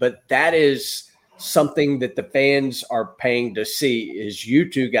Anderson. But that is something that the fans are paying to see is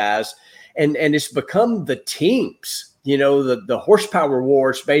you two guys, and it's become the teams. The horsepower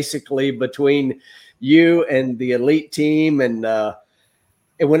wars basically between you and the elite team, and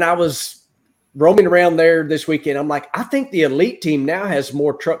when I was roaming around there this weekend, I'm like, I think the elite team now has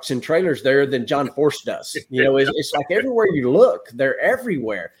more trucks and trailers there than John Force does. It's like everywhere you look, they're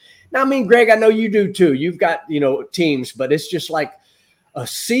everywhere. Now, I mean, Greg, I know you do too. You've got, teams, but it's just like a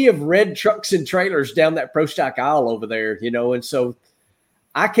sea of red trucks and trailers down that pro stock aisle over there, and so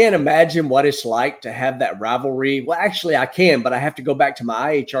I can't imagine what it's like to have that rivalry. Well, actually I can, but I have to go back to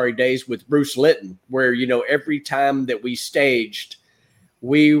my IHRA days with Bruce Litton, where, every time that we staged,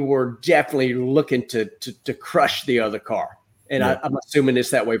 we were definitely looking to crush the other car. And yeah. I'm assuming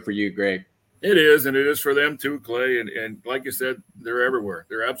it's that way for you, Greg. It is, and it is for them too, Clay. And like you said, they're everywhere.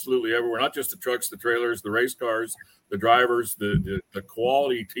 They're absolutely everywhere. Not just the trucks, the trailers, the race cars, the drivers, the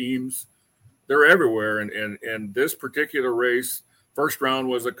quality teams. They're everywhere. And this particular race, first round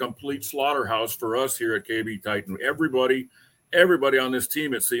was a complete slaughterhouse for us here at KB Titan. Everybody on this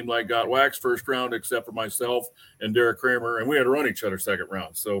team, it seemed like, got waxed first round except for myself and Derek Kramer, and we had to run each other second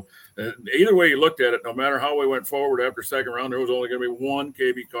round. So either way you looked at it, no matter how we went forward after second round, there was only going to be one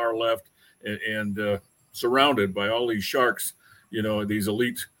KB car left and surrounded by all these sharks, these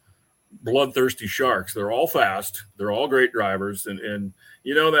elite bloodthirsty sharks. They're all fast. They're all great drivers. And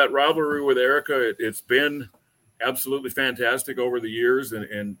that rivalry with Erica, it's been absolutely fantastic over the years.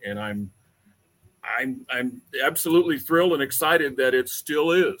 And I'm absolutely thrilled and excited that it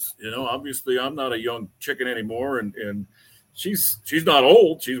still is. Obviously I'm not a young chicken anymore, and she's not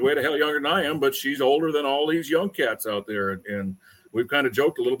old. She's way the hell younger than I am, but she's older than all these young cats out there. And we've kind of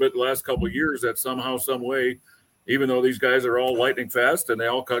joked a little bit the last couple of years that somehow, some way, even though these guys are all lightning fast and they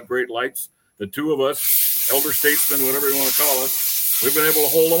all cut great lights, the two of us, elder statesmen, whatever you want to call us, we've been able to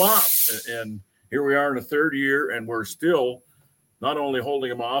hold them off. And here we are in the third year, and we're still not only holding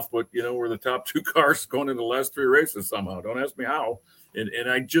them off, but, we're the top two cars going into the last three races somehow. Don't ask me how. And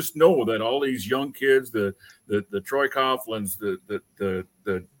I just know that all these young kids, the Troy Coughlins,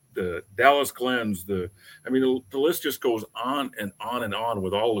 the Dallas Glens, the list just goes on and on and on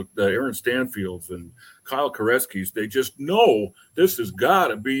with all of the Aaron Stanfields and Kyle Koreskis. They just know this has got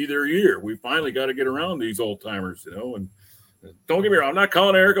to be their year. We finally got to get around these old timers, and don't get me wrong, I'm not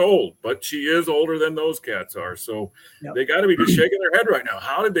calling Erica old, but she is older than those cats are. So yep. They got to be just shaking their head right now.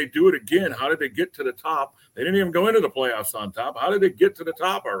 How did they do it again? How did they get to the top? They didn't even go into the playoffs on top. How did they get to the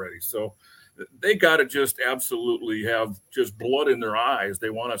top already? So they got to just absolutely have just blood in their eyes. They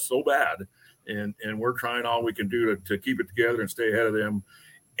want us so bad. And we're trying all we can do to keep it together and stay ahead of them.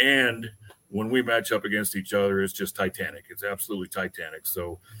 And when we match up against each other, it's just titanic. It's absolutely titanic.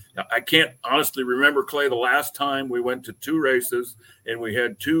 So I can't honestly remember, Clay, the last time we went to two races and we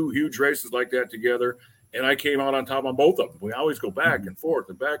had two huge races like that together, and I came out on top on both of them. We always go back and forth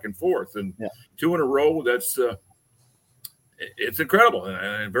and back and forth. And two in a row, that's it's incredible. And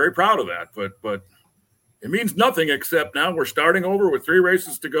I'm very proud of that. But it means nothing except now we're starting over with three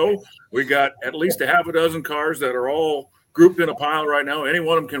races to go. We got at least a half a dozen cars that are all grouped in a pile right now. Any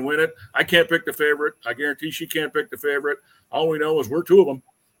one of them can win it. I can't pick the favorite. I guarantee she can't pick the favorite. All we know is we're two of them,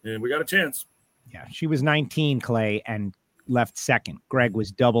 and we got a chance. Yeah, she was 19, Clay, and left second. Greg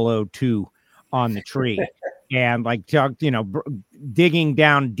was 002 on the tree. And digging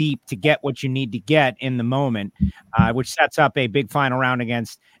down deep to get what you need to get in the moment, which sets up a big final round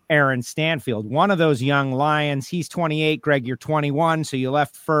against Aaron Stanfield. One of those young lions, he's 28. Greg, you're 21, so you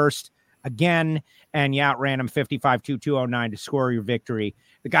left first again, and you outran him 55-209 to score your victory.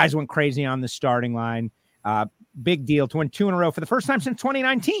 The guys went crazy on the starting line. Big deal to win two in a row for the first time since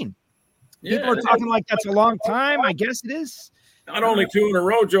 2019. Yeah, people are talking like that's a long time. I guess it is. Not only two in a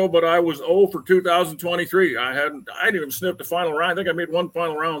row, Joe, but I was 0 for 2023. I hadn't even sniffed a final round. I think I made one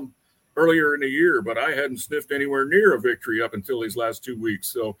final round earlier in the year, but I hadn't sniffed anywhere near a victory up until these last 2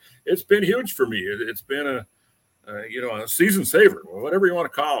 weeks. So it's been huge for me. It's been a season saver, whatever you want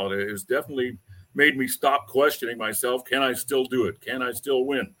to call it. It's definitely made me stop questioning myself. Can I still do it? Can I still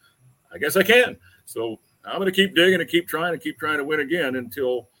win? I guess I can. So I'm going to keep digging and keep trying to win again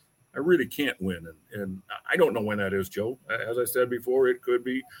until I really can't win. And I don't know when that is, Joe. As I said before, it could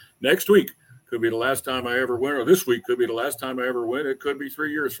be next week. Could be the last time I ever win, or this week could be the last time I ever win. It could be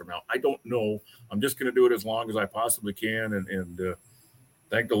 3 years from now. I don't know. I'm just going to do it as long as I possibly can. And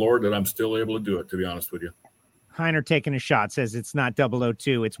thank the Lord that I'm still able to do it, to be honest with you. Heiner taking a shot, says it's not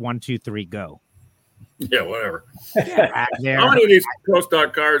 002. It's 1, 2, 3, go. Yeah, whatever. How many of these pro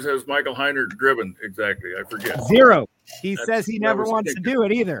stock cars has Michael Heiner driven exactly? I forget. 0. He says he never wants to do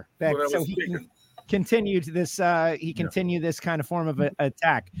it either. So he can continue to this. This kind of form of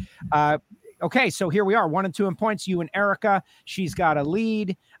attack. Okay, so here we are, 1 and 2 in points. You and Erica. She's got a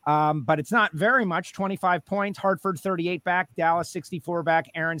lead, but it's not very much. 25 points. Hartford 38 back. Dallas 64 back.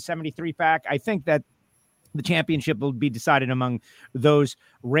 Aaron 73 back. I think that The championship will be decided among those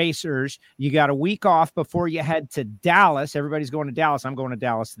racers. You got a week off before you head to Dallas. Everybody's going to Dallas. I'm going to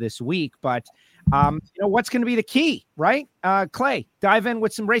Dallas this week. But, what's going to be the key, right? Clay, dive in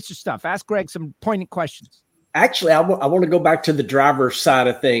with some racer stuff. Ask Greg some poignant questions. Actually, I want to go back to the driver's side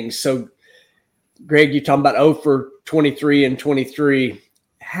of things. So, Greg, you're talking about 0 for 23 and 23.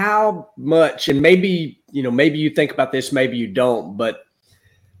 How much, and maybe you think about this, maybe you don't, but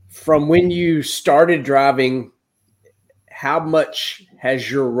from when you started driving, how much has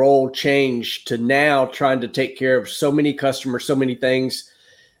your role changed to now trying to take care of so many customers, so many things?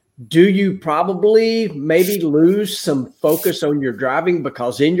 Do you probably maybe lose some focus on your driving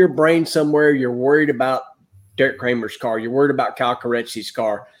because in your brain somewhere you're worried about Derek Kramer's car, you're worried about Kyle Koretzi's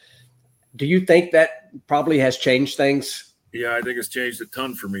car? Do you think that probably has changed things? Yeah, I think it's changed a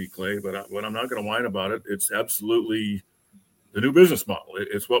ton for me, Clay, but I'm not going to whine about it. It's absolutely the new business model.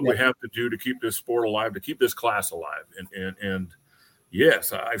 It's what we have to do to keep this sport alive, to keep this class alive. And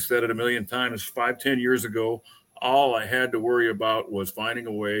yes, I've said it a million times, 5-10 years ago, all I had to worry about was finding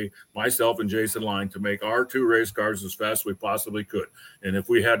a way, myself and Jason Line, to make our 2 race cars as fast as we possibly could. And if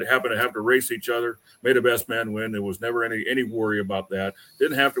we had to happen to have to race each other, may the best man win. There was never any worry about that.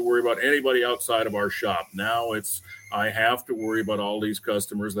 Didn't have to worry about anybody outside of our shop. Now I have to worry about all these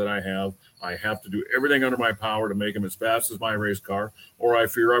customers that I have. I have to do everything under my power to make them as fast as my race car, or I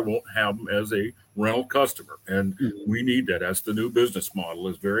fear I won't have them as a rental customer. And we need that. That's the new business model.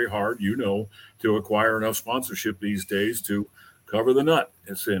 It's very hard, to acquire enough sponsorship these days to cover the nut.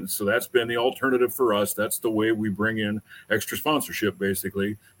 So that's been the alternative for us. That's the way we bring in extra sponsorship,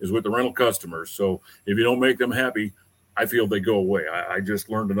 basically, is with the rental customers. So if you don't make them happy, I feel they go away. I just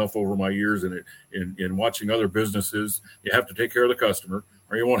learned enough over my years in watching other businesses. You have to take care of the customer,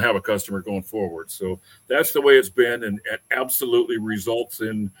 or you won't have a customer going forward. So that's the way it's been, and it absolutely results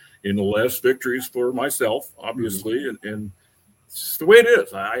in less victories for myself, obviously, and it's just the way it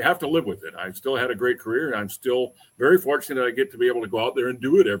is. I have to live with it. I've still had a great career, and I'm still very fortunate I get to be able to go out there and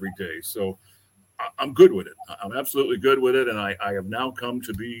do it every day. So I'm good with it. I'm absolutely good with it, and I have now come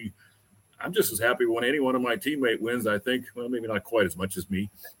to be – I'm just as happy when any one of my teammate wins. I think, well, maybe not quite as much as me,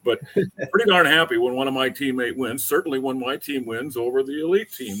 but pretty darn happy when one of my teammate wins. Certainly when my team wins over the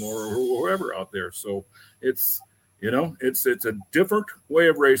elite team or whoever out there. So it's a different way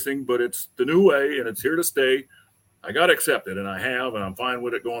of racing, but it's the new way and it's here to stay. I got to accept it, and I have, and I'm fine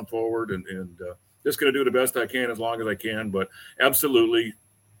with it going forward. And just going to do the best I can as long as I can. But absolutely,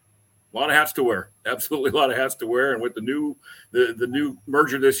 a lot of hats to wear. Absolutely a lot of hats to wear. And with the new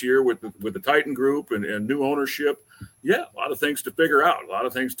merger this year with the Titan Group and new ownership, a lot of things to figure out, a lot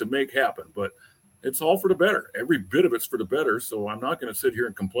of things to make happen. But it's all for the better. Every bit of it's for the better. So I'm not going to sit here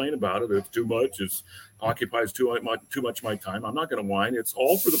and complain about it. It's too much. It occupies too much of my time. I'm not going to whine. It's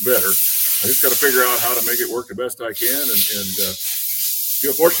all for the better. I just got to figure out how to make it work the best I can and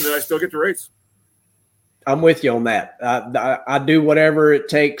feel fortunate I still get to race. I'm with you on that. I do whatever it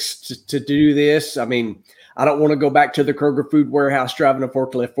takes to do this. I mean, I don't want to go back to the Kroger food warehouse driving a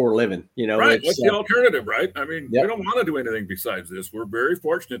forklift for a living. Right. What's the alternative, right? I mean, we don't want to do anything besides this. We're very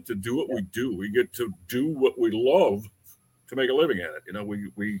fortunate to do what we do. We get to do what we love to make a living at it.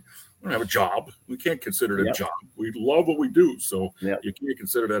 We don't have a job. We can't consider it a job. We love what we do. So you can't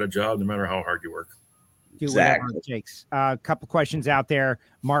consider that a job no matter how hard you work. Do whatever it takes. A couple questions out there.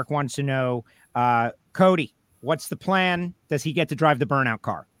 Mark wants to know, Cody, what's the plan? Does he get to drive the burnout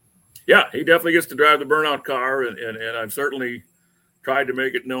car? Yeah, he definitely gets to drive the burnout car, and I've certainly tried to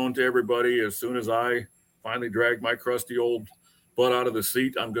make it known to everybody. As soon as I finally drag my crusty old butt out of the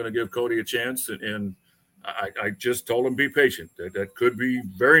seat, I'm going to give Cody a chance, and I just told him be patient. That could be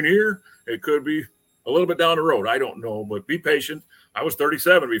very near. It could be a little bit down the road. I don't know, but be patient. I was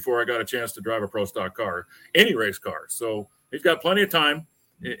 37 before I got a chance to drive a pro stock car, any race car. So he's got plenty of time,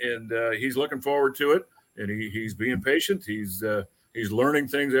 and he's looking forward to it. And he's being patient. He's learning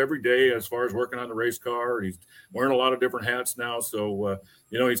things every day as far as working on the race car. He's wearing a lot of different hats now. So,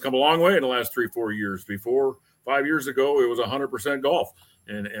 he's come a long way in the last 3-4 years. Before 5 years ago, it was 100% golf.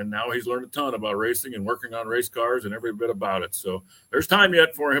 And now he's learned a ton about racing and working on race cars and every bit about it. So there's time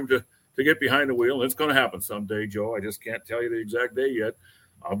yet for him to get behind the wheel. And it's going to happen someday, Joe. I just can't tell you the exact day yet.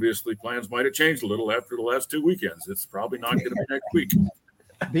 Obviously, plans might have changed a little after the last 2 weekends. It's probably not going to be next week.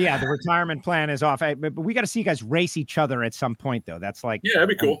 Yeah, the retirement plan is off. But we got to see you guys race each other at some point, though. That's that'd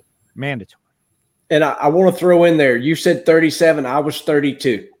be cool. Mandatory. And I want to throw in there, you said 37. I was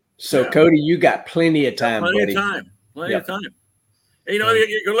 32. So, Cody, you got plenty of time, Plenty of time. And,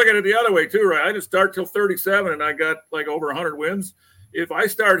 you can look at it the other way, too, right? I didn't start till 37, and I got like over 100 wins. If I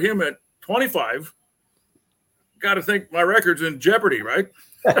start him at 25, got to think my record's in jeopardy, right?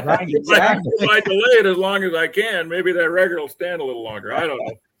 Right, Exactly. If I delay it as long as I can, maybe that record will stand a little longer. I don't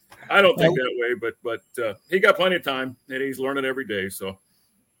know. I don't think that way, but he got plenty of time, and he's learning every day. So,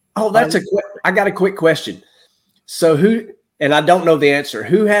 I got a quick question. So who, and I don't know the answer,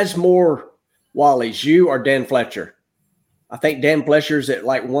 who has more Wallies, you or Dan Fletcher? I think Dan Fletcher's at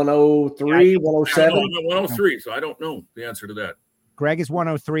like 103, 107. I'm at 103, so I don't know the answer to that. Greg is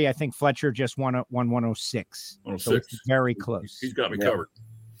 103. I think Fletcher just won 106. 106. So it's very close. He's got me covered.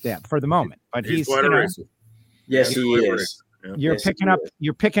 Yeah, for the moment. But he's quite a racer. Yes, he is. You're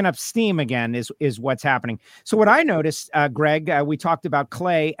picking up steam again is what's happening. So what I noticed, Greg, we talked about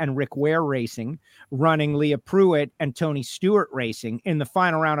Clay and Rick Ware racing, running Leah Pruitt and Tony Stewart racing in the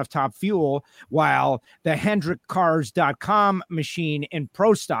final round of Top Fuel, while the HendrickCars.com machine in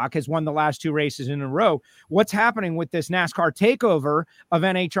Pro Stock has won the last 2 races in a row. What's happening with this NASCAR takeover of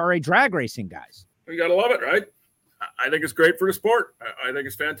NHRA drag racing, guys? You got to love it, right? I think it's great for the sport. I think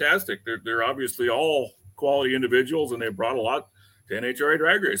it's fantastic. They're obviously all quality individuals, and they've brought a lot to NHRA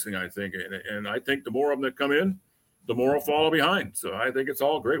drag racing, I think. And I think the more of them that come in, the more will follow behind. So I think it's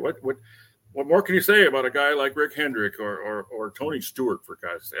all great. What more can you say about a guy like Rick Hendrick or Tony Stewart, for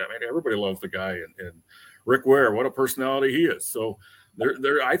God's sake? I mean, everybody loves the guy, and Rick Ware, what a personality he is. So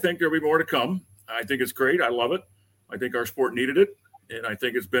I think there'll be more to come. I think it's great. I love it. I think our sport needed it, and I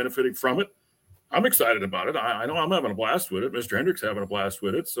think it's benefiting from it. I'm excited about it. I know I'm having a blast with it. Mr. Hendrick's having a blast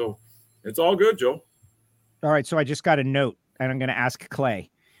with it. So it's all good, Joe. All right, so I just got a note, and I'm going to ask Clay.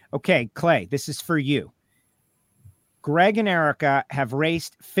 Okay, Clay, this is for you. Greg and Erica have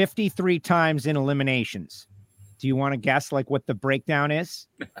raced 53 times in eliminations. Do you want to guess like what the breakdown is?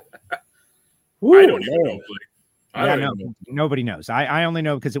 I don't even know, Clay. Nobody knows. I only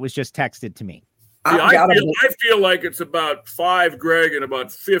know because it was just texted to me. I feel like it's about 5 Greg and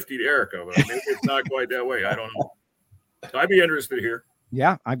about 50 to Erica, but maybe it's not quite that way. I don't know. So I'd be interested here.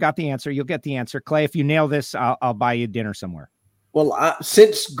 Yeah, I've got the answer. You'll get the answer. Clay, if you nail this, I'll buy you dinner somewhere. Well,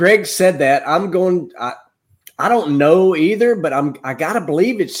 since Greg said that, I'm going I don't know either, but I got to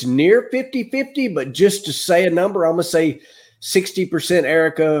believe it's near 50-50, but just to say a number, I'm going to say 60%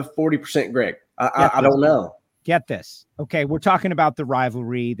 Erica, 40% Greg. I don't know. Get this. Okay, we're talking about the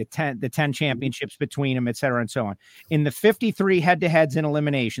rivalry, the 10 championships between them, et cetera, and so on. In the 53 head-to-heads and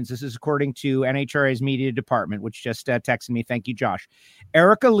eliminations, this is according to NHRA's media department, which just texted me. Thank you, Josh.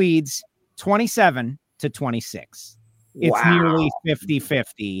 Erica leads 27-26. It's nearly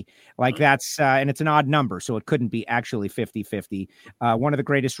 50-50. Like that's, and it's an odd number, so it couldn't be actually 50-50. One of the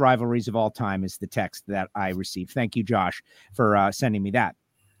greatest rivalries of all time is the text that I received. Thank you, Josh, for sending me that.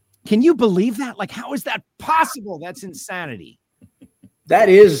 Can you believe that? Like, how is that possible? That's insanity.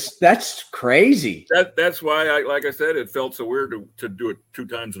 That's crazy. That's why, like I said, it felt so weird to do it 2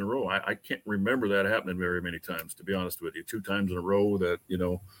 times in a row. I can't remember that happening very many times, to be honest with you. 2 times in a row that,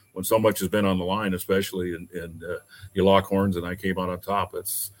 when so much has been on the line, especially, and you lock horns and I came out on top.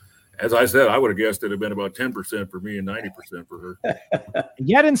 It's, as I said, I would have guessed it'd have been about 10% for me and 90% for her.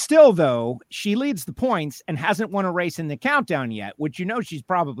 Yet and still, though, she leads the points and hasn't won a race in the countdown yet, which she's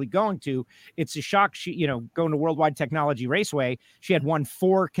probably going to. It's a shock. She, going to Worldwide Technology Raceway, she had won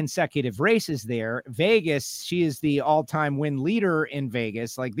 4 consecutive races there. Vegas, she is the all-time win leader in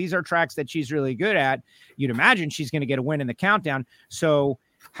Vegas. Like, these are tracks that she's really good at. You'd imagine she's going to get a win in the countdown. So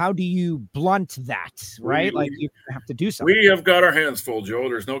how do you blunt that, right? Like, you have to do something. We have got our hands full, Joe.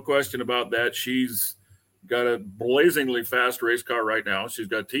 There's no question about that. She's got a blazingly fast race car right now. She's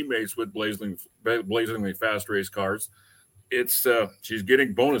got teammates with blazingly fast race cars. It's she's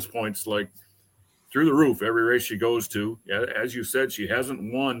getting bonus points like through the roof every race she goes to. As you said, she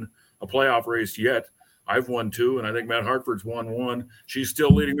hasn't won a playoff race yet. I've won 2, and I think Matt Hartford's won 1. She's still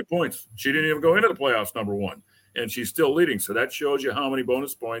leading the points. She didn't even go into the playoffs number 1. And she's still leading. So that shows you how many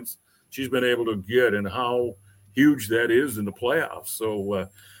bonus points she's been able to get and how huge that is in the playoffs. So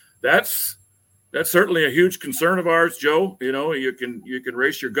that's certainly a huge concern of ours, Joe. You can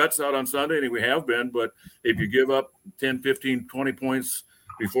race your guts out on Sunday, and we have been. But if you give up 10, 15, 20 points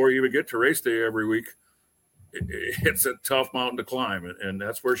before you even get to race day every week, it's a tough mountain to climb. And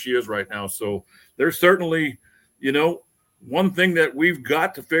that's where she is right now. So there's certainly, one thing that we've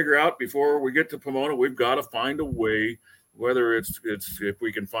got to figure out before we get to Pomona, we've got to find a way, whether it's if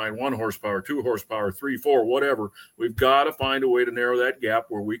we can find 1 horsepower, 2 horsepower, 3, 4, whatever, we've got to find a way to narrow that gap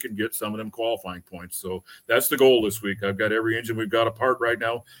where we can get some of them qualifying points. So that's the goal this week. I've got every engine we've got apart right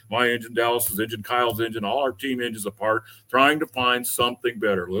now. My engine, Dallas's engine, Kyle's engine, all our team engines apart, trying to find something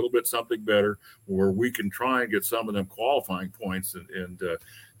better, a little bit something better where we can try and get some of them qualifying points and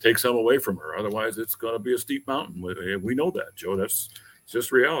take some away from her. Otherwise, it's going to be a steep mountain. We know that, Joe. That's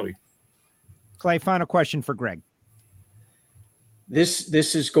just reality. Clay, final question for Greg.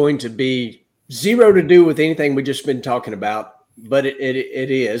 This is going to be zero to do with anything we just been talking about, but it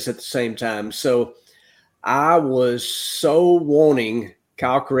is at the same time. So I was so wanting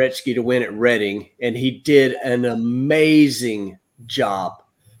Kyle Koretsky to win at Reading, and he did an amazing job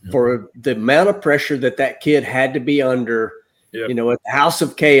for the amount of pressure that kid had to be under, at the House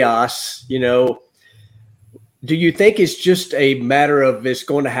of Chaos. Do you think it's just a matter of it's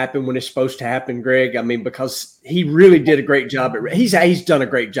going to happen when it's supposed to happen, Greg? I mean, because he really did a great job he's done a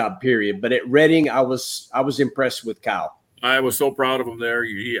great job, period. But at Reading, I was impressed with Kyle. I was so proud of him there.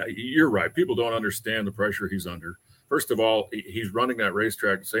 You're right. People don't understand the pressure he's under. First of all, he's running that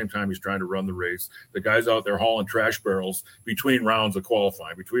racetrack at the same time he's trying to run the race. The guy's out there hauling trash barrels between rounds of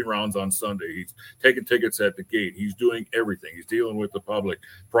qualifying, between rounds on Sunday. He's taking tickets at the gate. He's doing everything. He's dealing with the public,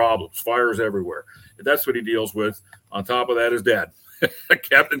 problems, fires everywhere. That's what he deals with. On top of that, his dad,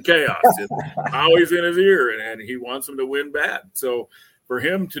 Captain Chaos, always in his ear, and he wants him to win bad. So for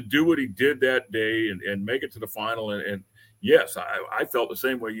him to do what he did that day and make it to the final and yes, I felt the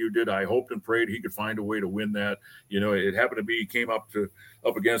same way you did. I hoped and prayed he could find a way to win that. It happened to be he came up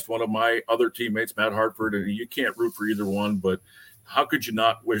against one of my other teammates, Matt Hartford, and you can't root for either one, but how could you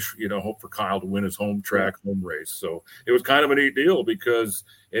not wish, hope for Kyle to win his home track, home race? So it was kind of a neat deal because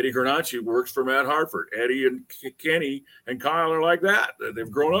Eddie Granacci works for Matt Hartford. Eddie and Kenny and Kyle are like that. They've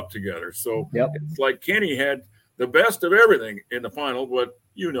grown up together. So It's like Kenny had the best of everything in the final, but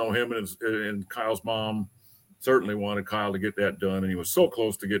him and Kyle's mom certainly wanted Kyle to get that done, and he was so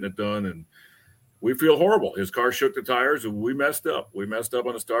close to getting it done, and we feel horrible. His car shook the tires, and we messed up. We messed up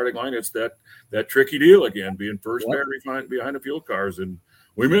on the starting line. It's that tricky deal again, being first pair behind the fuel cars, and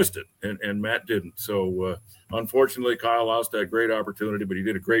we missed it, and Matt didn't. So, unfortunately, Kyle lost that great opportunity, but he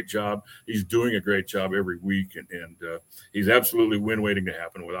did a great job. He's doing a great job every week, and he's absolutely waiting to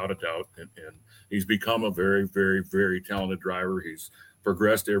happen without a doubt, and he's become a very, very, very talented driver. He's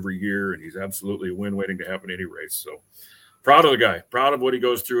progressed every year, and he's absolutely a win waiting to happen any race. So proud of the guy, proud of what he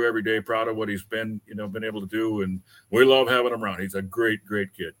goes through every day, proud of what he's been able to do, and we love having him around. He's a great,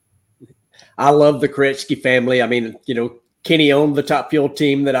 great kid. I love the Koretsky family. I mean, Kenny owned the Top Fuel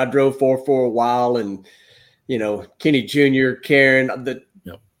team that I drove for a while, and Kenny Jr., Karen, the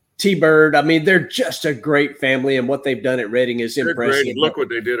T-Bird. I mean, they're just a great family, and what they've done at Reading is impressive. Great. Look what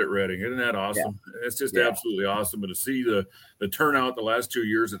they did at Reading. Isn't that awesome? Yeah. It's just absolutely awesome. And to see the turnout the last 2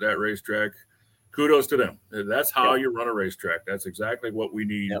 years at that racetrack, kudos to them. That's how you run a racetrack. That's exactly what we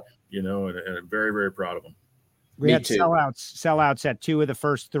need, and I'm very, very proud of them. We had sellouts at two of the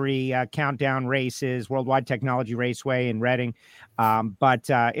first three countdown races, Worldwide Technology Raceway in Reading. But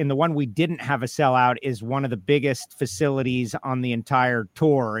in the one we didn't have a sellout is one of the biggest facilities on the entire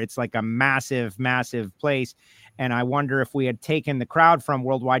tour. It's like a massive, massive place. And I wonder if we had taken the crowd from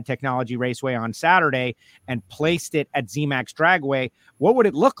Worldwide Technology Raceway on Saturday and placed it at ZMAX Dragway, what would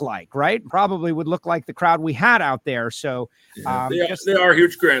it look like, right? Probably would look like the crowd we had out there. So they are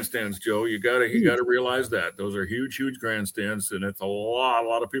huge grandstands, Joe. You gotta realize that. Those are huge, huge grandstands, and it's a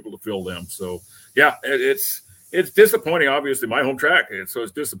lot of people to fill them. So it's disappointing, obviously, my home track. So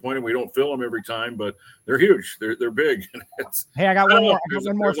it's disappointing we don't fill them every time, but they're huge. They're big. I got one more. There's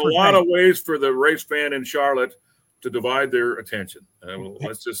a lot of ways for the race fan in Charlotte to divide their attention.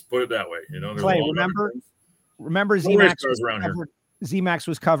 Let's just put it that way. Clay, remember ZMAX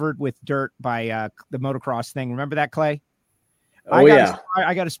was covered with dirt by the motocross thing. Remember that, Clay?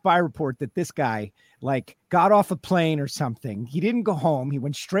 I got a spy report that this guy got off a plane or something. He didn't go home. He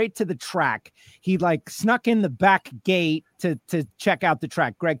went straight to the track. He snuck in the back gate to check out the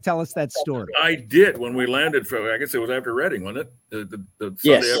track. Greg, tell us that story. I did when we landed. I guess it was after Reading, wasn't it? The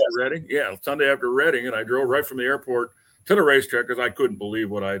Sunday after Reading. Yeah, Sunday after Reading, and I drove right from the airport to the racetrack because I couldn't believe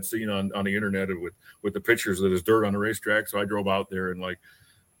what I had seen on the internet with the pictures of this dirt on the racetrack. So I drove out there and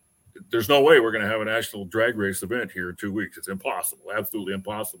there's no way we're going to have a national drag race event here in 2 weeks. It's impossible, absolutely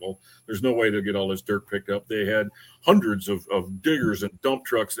impossible. There's no way they'll get all this dirt picked up. They had hundreds of diggers and dump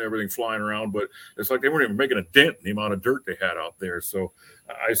trucks and everything flying around, but it's like they weren't even making a dent in the amount of dirt they had out there. So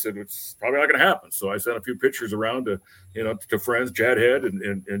I said, it's probably not going to happen. So I sent a few pictures around to friends, Jadhead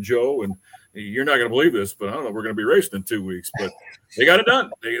and Joe, and you're not going to believe this, but I don't know, we're going to be racing in 2 weeks, but they got it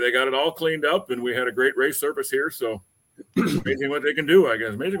done. They got it all cleaned up, and we had a great race surface here. So amazing what they can do, I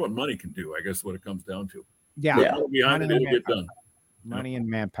guess. Amazing what money can do, I guess, what it comes down to. Yeah. Behind it, it'll get done. Money and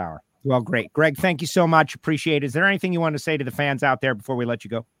manpower. Well, great. Greg, thank you so much. Appreciate it. Is there anything you want to say to the fans out there before we let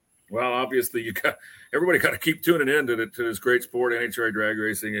you go? Well, obviously, everybody got to keep tuning in to this great sport, NHRA drag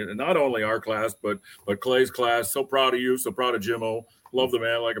racing, and not only our class, but Clay's class. So proud of you. So proud of Jimmo. Love the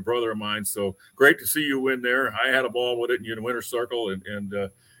man like a brother of mine. So great to see you win there. I had a ball with it in the winner's circle, and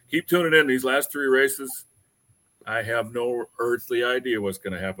keep tuning in these last three races. I have no earthly idea what's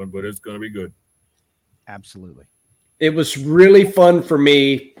going to happen, but it's going to be good. Absolutely. It was really fun for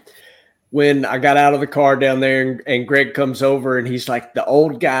me when I got out of the car down there and Greg comes over and he's like, the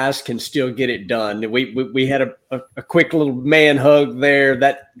old guys can still get it done. We had a quick little man hug there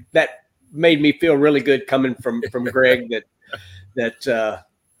that made me feel really good coming from Greg that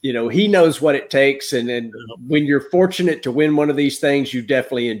he knows what it takes. And when you're fortunate to win one of these things, you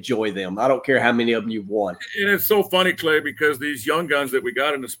definitely enjoy them. I don't care how many of them you've won. And it's so funny, Clay, because these young guns that we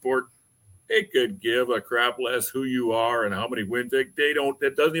got in the sport, they could give a crap less who you are and how many wins. They don't.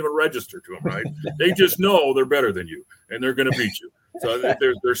 It doesn't even register to them, right? They just know they're better than you and they're going to beat you. So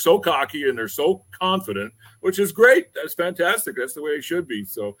they're so cocky and they're so confident, which is great. That's fantastic. That's the way it should be.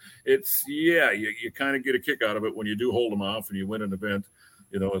 So it's you kind of get a kick out of it when you do hold them off and you win an event,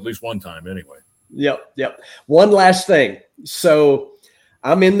 at least one time anyway. Yep. One last thing. So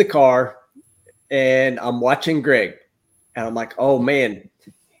I'm in the car and I'm watching Greg and I'm like, oh man,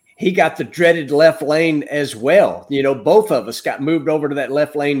 he got the dreaded left lane as well. Both of us got moved over to that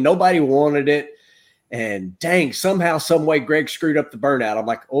left lane. Nobody wanted it. And dang, somehow, some way, Greg screwed up the burnout. I'm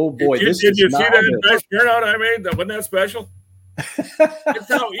like, oh boy, did you see that best burnout I made? Wasn't that special? It's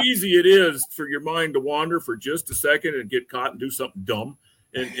how easy it is for your mind to wander for just a second and get caught and do something dumb.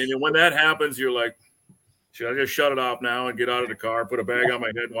 And when that happens, you're like, should I just shut it off now and get out of the car, put a bag on my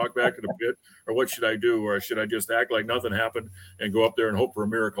head and walk back to the pit? Or what should I do? Or should I just act like nothing happened and go up there and hope for a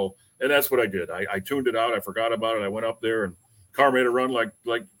miracle? And that's what I did. I tuned it out. I forgot about it. I went up there and car made a run like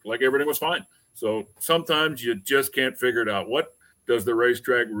everything was fine. So sometimes you just can't figure it out. What does the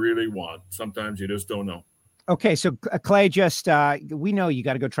racetrack really want? Sometimes you just don't know. Okay, so Clay we know you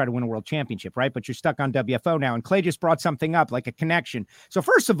got to go try to win a world championship, right? But you're stuck on WFO now, and Clay just brought something up, like a connection. So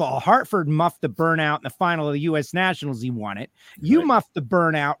first of all, Hartford muffed the burnout in the final of the U.S. Nationals. He won it. You Right. muffed the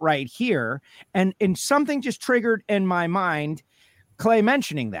burnout right here, and something just triggered in my mind, Clay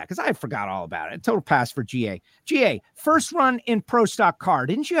mentioning that, because I forgot all about it. Total pass for GA. GA, first run in Pro Stock car.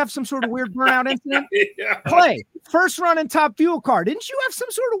 Didn't you have some sort of weird burnout incident? Yeah. Clay, first run in Top Fuel car. Didn't you have some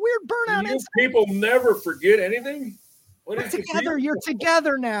sort of weird burnout You incident? people never forget anything. What is it? You're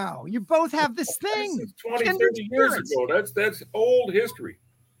together now. You both have this thing. This is 20, 30 years ago. That's old history.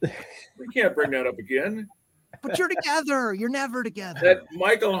 We can't bring that up again. But you're together. You're never together. That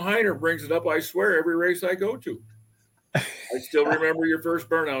Michael Heiner brings it up, I swear, every race I go to. I still remember your first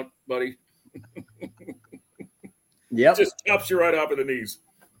burnout, buddy. Yep. Just chops you right off of the knees.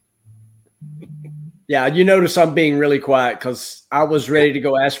 Yeah, you notice I'm being really quiet because I was ready to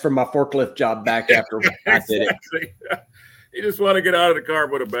go ask for my forklift job back after I did it. Exactly. You just want to get out of the car,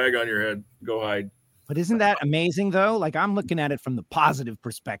 put a bag on your head, go hide. But isn't that amazing, though? Like, I'm looking at it from the positive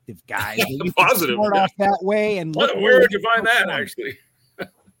perspective, guys. You Positive, start yeah. off that way, and look Where did you find that, actually?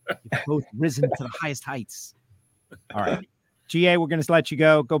 You've both risen to the highest heights. All right. GA, we're going to let you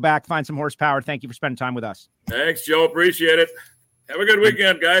go. Go back, find some horsepower. Thank you for spending time with us. Thanks, Joe. Appreciate it. Have a good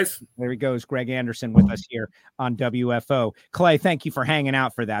weekend, guys. There he goes, Greg Anderson with us here on WFO. Clay, thank you for hanging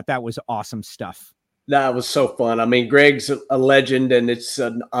out for that. That was awesome stuff. That was so fun. I mean, Greg's a legend, and it's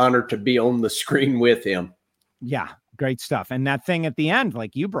an honor to be on the screen with him. Yeah, great stuff. And that thing at the end,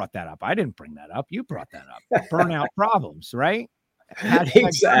 like, you brought that up. I didn't bring that up. You brought that up. Burnout problems, right?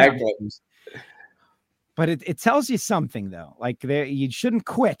 Exactly. But it tells you something, though. Like, you shouldn't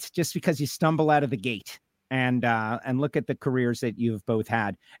quit just because you stumble out of the gate. And look at the careers that you've both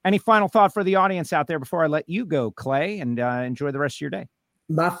had. Any final thought for the audience out there before I let you go, Clay, and enjoy the rest of your day?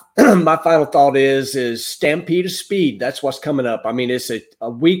 My final thought is Stampede of Speed. That's what's coming up. I mean, it's a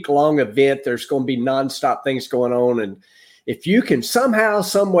week-long event. There's going to be nonstop things going on. And if you can somehow,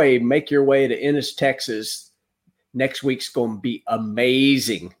 some way make your way to Ennis, Texas, next week's going to be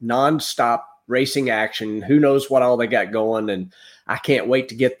amazing. Nonstop racing action. Who knows what all they got going. And I can't wait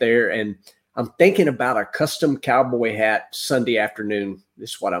to get there. And I'm thinking about a custom cowboy hat Sunday afternoon.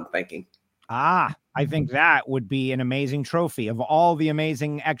 This is what I'm thinking. I think that would be an amazing trophy of all the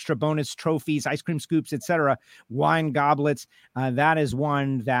amazing extra bonus trophies, ice cream scoops, etc., wine goblets. That is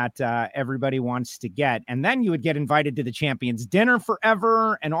one that everybody wants to get. And then you would get invited to the Champions Dinner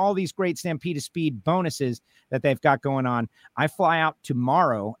forever and all these great Stampede of Speed bonuses that they've got going on. I fly out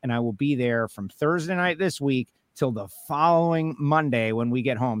tomorrow, and I will be there from Thursday night this week till the following Monday when we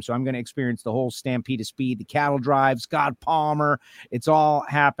get home. So I'm going to experience the whole Stampede of Speed, the cattle drive, Scott Palmer. It's all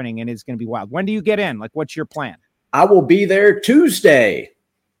happening, and it's going to be wild. When do you get in? Like, what's your plan? I will be there Tuesday.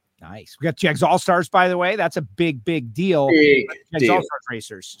 Nice. We got Jegs All-Stars, by the way. That's a big, big deal. Jegs All-Stars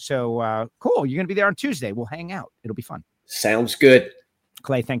racers. So cool. You're going to be there on Tuesday. We'll hang out. It'll be fun. Sounds good.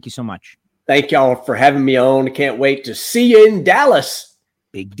 Clay, thank you so much. Thank y'all for having me on. Can't wait to see you in Dallas.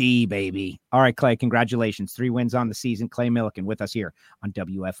 Big D, baby. All right, Clay, congratulations. 3 wins on the season. Clay Millican with us here on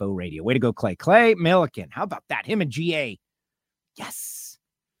WFO Radio. Way to go, Clay. Clay Millican. How about that? Him and GA. Yes.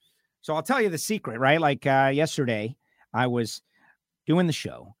 So I'll tell you the secret, right? Like yesterday, I was doing the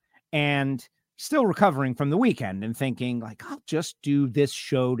show and still recovering from the weekend and thinking, like, I'll just do this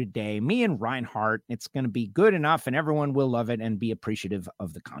show today. Me and Reinhardt, it's going to be good enough and everyone will love it and be appreciative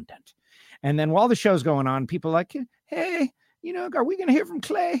of the content. And then while the show's going on, people are like, hey, are we going to hear from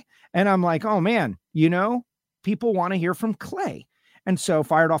Clay? And I'm like, oh, man, people want to hear from Clay. And so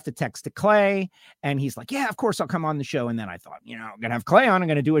fired off the text to Clay, and he's like, yeah, of course I'll come on the show. And then I thought, I'm going to have Clay on. I'm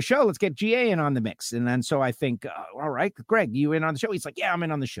going to do a show. Let's get GA in on the mix. And then so I think, all right, Greg, you in on the show? He's like, yeah, I'm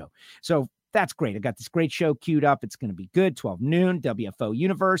in on the show. So that's great. I got this great show queued up. It's going to be good. 12 noon, WFO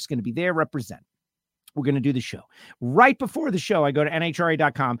Universe, going to be there, represent. We're going to do the show. Right before the show, I go to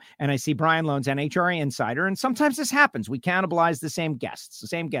NHRA.com and I see Brian Lone's NHRA Insider. And sometimes this happens. We cannibalize the same guests.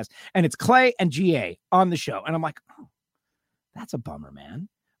 And it's Clay and GA on the show. And I'm like, oh, that's a bummer, man.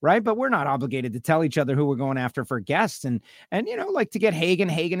 Right. But we're not obligated to tell each other who we're going after for guests. And like to get Hagen.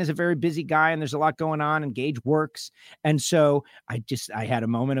 Hagen is a very busy guy and there's a lot going on and Gage works. And so I had a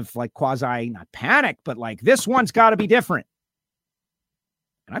moment of like quasi, not panic, but like this one's got to be different.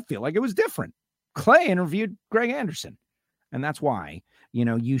 And I feel like it was different. Clay interviewed Greg Anderson. And that's why,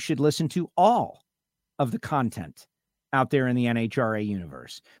 you should listen to all of the content out there in the NHRA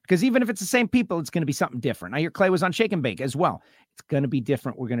universe. Because even if it's the same people, it's going to be something different. I hear Clay was on Shake and Bake as well. It's going to be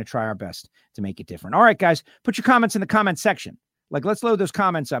different. We're going to try our best to make it different. All right, guys, put your comments in the comment section. Like, let's load those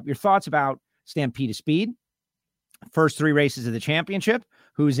comments up. Your thoughts about Stampede of Speed, first 3 races of the championship,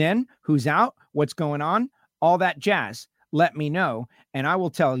 who's in, who's out, what's going on, all that jazz. Let me know, and I will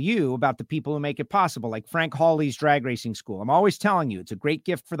tell you about the people who make it possible, like Frank Hawley's Drag Racing School. I'm always telling you, it's a great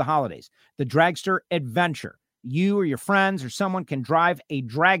gift for the holidays. The Dragster Adventure. You or your friends or someone can drive a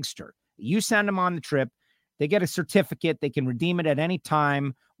dragster. You send them on the trip. They get a certificate. They can redeem it at any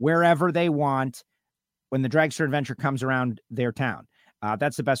time, wherever they want, when the Dragster Adventure comes around their town.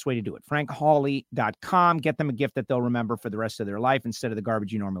 That's the best way to do it. FrankHawley.com. Get them a gift that they'll remember for the rest of their life instead of the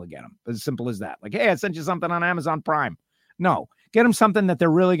garbage you normally get them. As simple as that. Like, hey, I sent you something on Amazon Prime. No, get them something that they're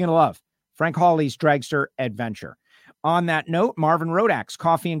really going to love. Frank Hawley's Dragster Adventure. On that note, Marvin Rodak's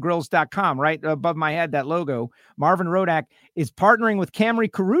coffeeandgrills.com, right above my head, that logo. Marvin Rodak is partnering with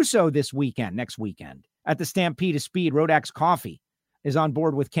Camry Caruso next weekend at the Stampede of Speed. Rodak's Coffee is on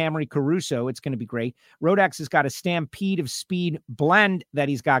board with Camry Caruso. It's going to be great. Rodak's has got a Stampede of Speed blend that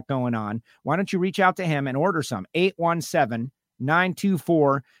he's got going on. Why don't you reach out to him and order some?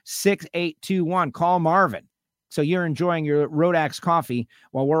 817-924-6821. Call Marvin. So you're enjoying your Rodak's coffee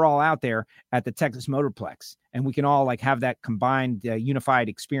while we're all out there at the Texas Motorplex, and we can all like have that combined unified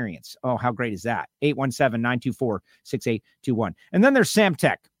experience. Oh, how great is that? 817-924-6821. And then there's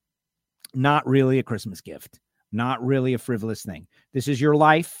Samtech. Not really a Christmas gift. Not really a frivolous thing. This is your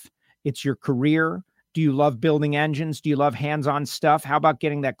life. It's your career. Do you love building engines? Do you love hands-on stuff? How about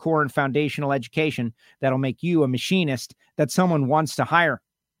getting that core and foundational education that'll make you a machinist that someone wants to hire?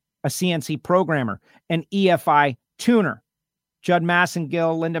 A CNC programmer, an EFI tuner. Judd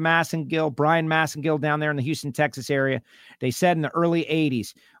Massengill, Linda Massengill, Brian Massengill down there in the Houston, Texas area. They said in the early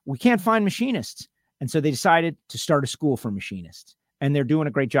 80s, we can't find machinists. And so they decided to start a school for machinists. And they're doing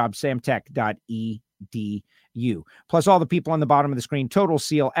a great job, samtech.edu. Plus all the people on the bottom of the screen, Total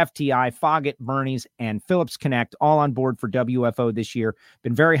Seal, FTI, Foggett, Bernie's, and Phillips Connect, all on board for WFO this year.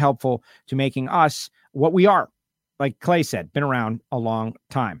 Been very helpful to making us what we are. Like Clay said, been around a long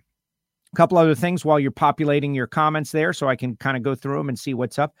time. A couple other things while you're populating your comments there so I can kind of go through them and see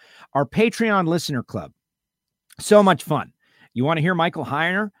what's up. Our Patreon Listener Club. So much fun. You want to hear Michael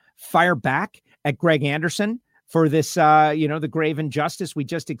Heiner fire back at Greg Anderson for this, the grave injustice we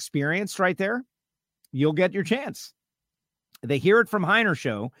just experienced right there? You'll get your chance. The Hear It From Heiner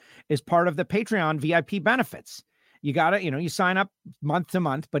show is part of the Patreon VIP benefits. You got to, you sign up month to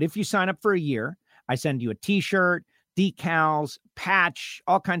month, but if you sign up for a year, I send you a t-shirt, decals, patch,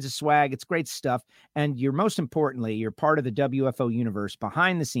 all kinds of swag. It's great stuff. And you're most importantly, you're part of the WFO universe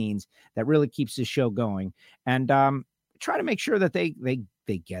behind the scenes that really keeps this show going. And try to make sure that they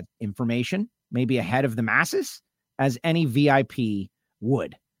get information maybe ahead of the masses as any VIP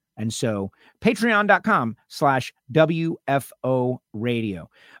would. And so patreon.com/WFO radio.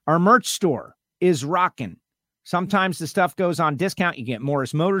 Our merch store is rocking. Sometimes the stuff goes on discount. You get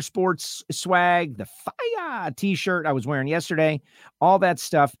Morris Motorsports swag, the Fire t-shirt I was wearing yesterday, all that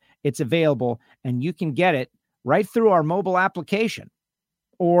stuff. It's available, and you can get it right through our mobile application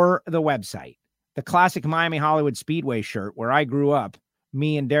or the website. The classic Miami Hollywood Speedway shirt where I grew up,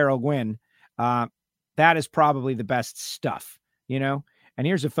 me and Daryl Gwynn, that is probably the best stuff, And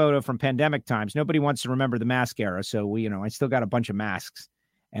here's a photo from pandemic times. Nobody wants to remember the mask era. So I still got a bunch of masks,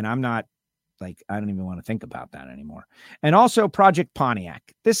 and I'm not I don't even want to think about that anymore. And also Project Pontiac.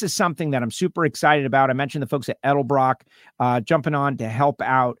 This is something that I'm super excited about. I mentioned the folks at Edelbrock jumping on to help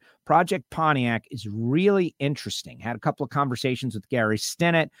out. Project Pontiac is really interesting. Had a couple of conversations with Gary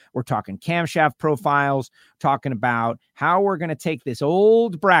Stinnett. We're talking camshaft profiles, talking about how we're going to take this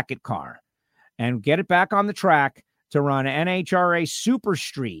old bracket car and get it back on the track to run NHRA Super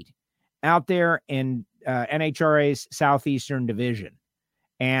Street out there in NHRA's Southeastern Division.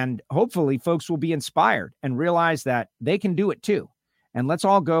 And hopefully folks will be inspired and realize that they can do it too. And let's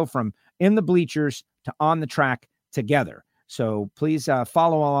all go from in the bleachers to on the track together. So please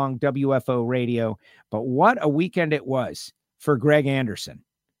follow along WFO Radio. But what a weekend it was for Greg Anderson.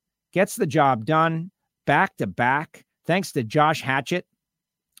 Gets the job done back to back. Thanks to Josh Hatchett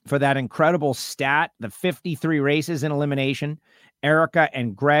for that incredible stat, the 53 races in elimination. Erica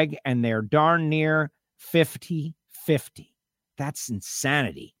and Greg, and they're darn near 50-50. That's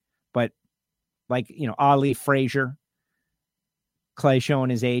insanity. But Ali Frazier, Clay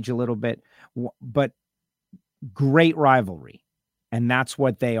showing his age a little bit, but great rivalry. And that's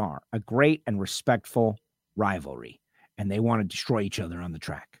what they are, a great and respectful rivalry. And they want to destroy each other on the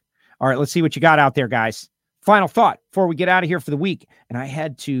track. All right, let's see what you got out there, guys. Final thought before we get out of here for the week. And I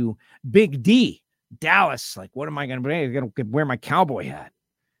head to Big D, Dallas. What am I going to be? I'm going to wear my cowboy hat.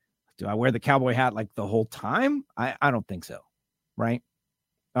 Do I wear the cowboy hat the whole time? I don't think so. Right?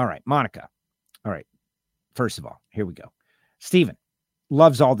 All right, Monica. All right. First of all, here we go. Steven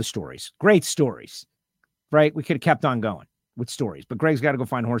loves all the stories. Great stories. Right? We could have kept on going with stories, but Greg's got to go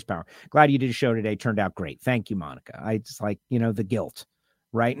find horsepower. Glad you did a show today. Turned out great. Thank you, Monica. I just the guilt,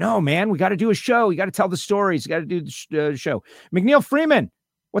 right? No, man, we got to do a show. You got to tell the stories. You got to do the show. McNeil Freeman.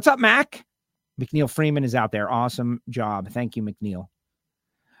 What's up, Mac? McNeil Freeman is out there. Awesome job. Thank you, McNeil.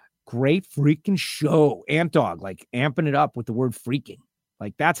 Great freaking show. Ant Dog, amping it up with the word freaking.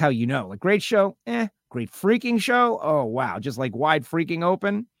 That's how you know. Great show. Great freaking show. Oh, wow. Just wide freaking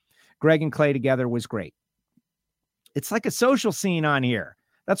open. Greg and Clay together was great. It's like a social scene on here.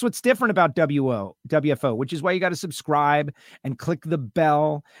 That's what's different about WFO, which is why you got to subscribe and click the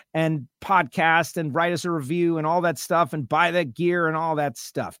bell and podcast and write us a review and all that stuff and buy that gear and all that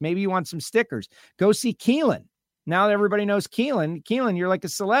stuff. Maybe you want some stickers. Go see Keelan. Now that everybody knows Keelan, you're like a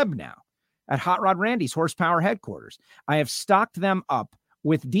celeb now at Hot Rod Randy's Horsepower headquarters. I have stocked them up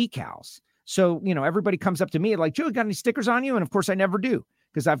with decals. So, everybody comes up to me Joe, got any stickers on you? And of course I never do,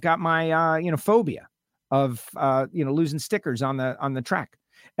 because I've got my, phobia of, losing stickers on the track.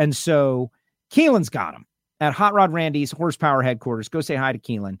 And so Keelan's got them at Hot Rod Randy's Horsepower headquarters. Go say hi to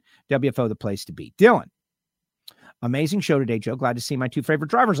Keelan. WFO, the place to be. Dylan, amazing show today, Joe. Glad to see my two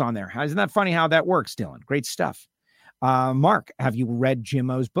favorite drivers on there. Isn't that funny how that works, Dylan? Great stuff. Mark, have you read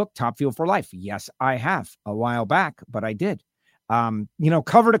Jimmo's book, Top Fuel for Life? Yes, I have, a while back, but I did.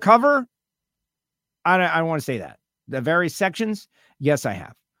 Cover to cover, I don't want to say that. The various sections, yes, I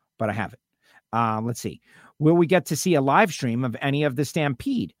have, but I haven't. Let's see. Will we get to see a live stream of any of the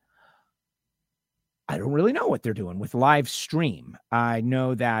Stampede? I don't really know what they're doing with live stream. I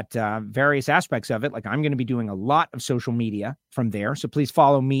know that various aspects of it, I'm going to be doing a lot of social media from there. So please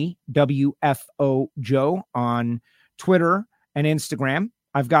follow me, WFO Joe, on Twitter and Instagram.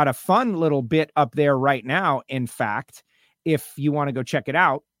 I've got a fun little bit up there right now. In fact, if you want to go check it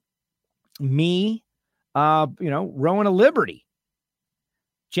out, me, rowing a Liberty,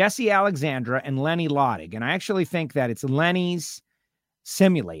 Jesse Alexandra and Lenny Loddig. And I actually think that it's Lenny's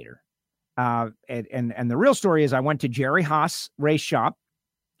simulator. And the real story is I went to Jerry Haas Race Shop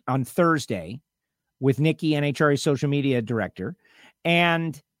on Thursday with Nikki, NHRA social media director,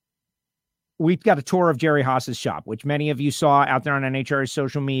 and we got a tour of Jerry Haas's shop, which many of you saw out there on NHRA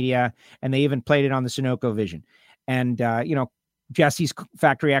social media, and they even played it on the Sunoco Vision. And, Jesse's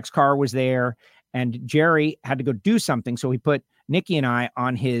Factory X car was there, and Jerry had to go do something, so he put Nikki and I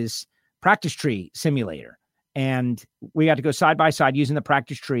on his practice tree simulator. And we got to go side by side using the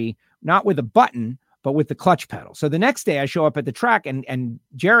practice tree, not with a button, but with the clutch pedal. So the next day I show up at the track, and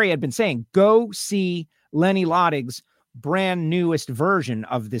Jerry had been saying, go see Lenny Loddig's brand newest version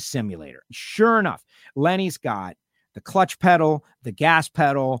of this simulator. Sure enough, Lenny's got the clutch pedal, the gas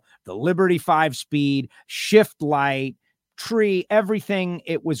pedal, the Liberty 5-speed, shift light, tree, everything.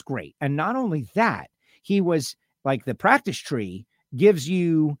 It was great. And not only that, he was the practice tree gives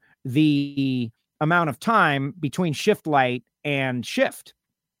you the amount of time between shift light and shift.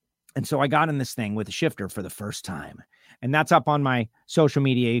 And so I got in this thing with a shifter for the first time. And that's up on my social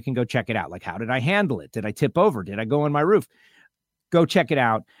media. You can go check it out. How did I handle it? Did I tip over? Did I go on my roof? Go check it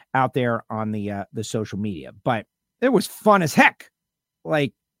out there on the social media. But it was fun as heck.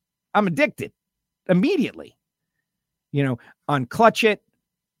 like I'm addicted immediately. Unclutch it,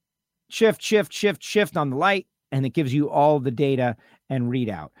 shift on the light, and it gives you all the data and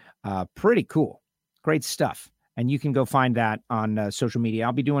readout. Pretty cool. Great stuff. And you can go find that on social media.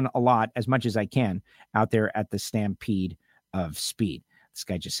 I'll be doing a lot, as much as I can, out there at the Stampede of Speed. This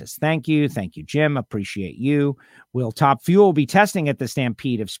guy just says, thank you. Thank you, Jim. Appreciate you. Will Top Fuel be testing at the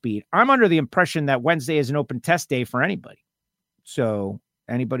Stampede of Speed? I'm under the impression that Wednesday is an open test day for anybody. So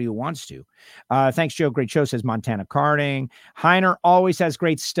anybody who wants to. Thanks, Joe. Great show, says Montana Karting. Heiner always has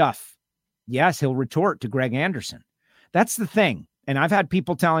great stuff. Yes, he'll retort to Greg Anderson. That's the thing. And I've had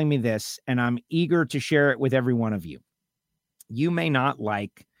people telling me this, and I'm eager to share it with every one of you. You may not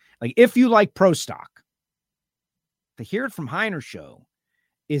like if you like Pro Stock, the Hear It From Heiner show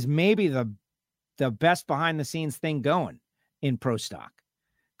is maybe the best behind the scenes thing going in Pro Stock,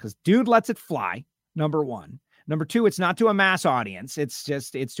 because dude lets it fly. Number one. Number two, it's not to a mass audience. It's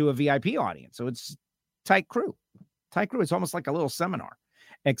to a VIP audience. So it's tight crew. It's almost like a little seminar,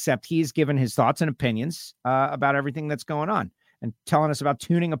 except he's given his thoughts and opinions about everything that's going on and telling us about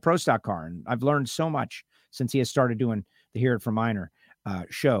tuning a Pro Stock car. And I've learned so much since he has started doing the Hear It From Heiner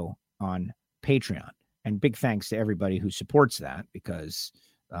show on Patreon. And big thanks to everybody who supports that, because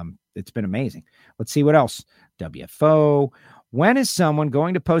it's been amazing. Let's see what else. WFO. When is someone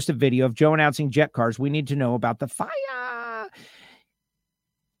going to post a video of Joe announcing jet cars? We need to know about the fire.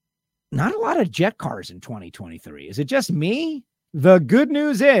 Not a lot of jet cars in 2023. Is it just me? The good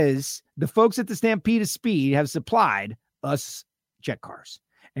news is the folks at the Stampede of Speed have supplied us jet cars.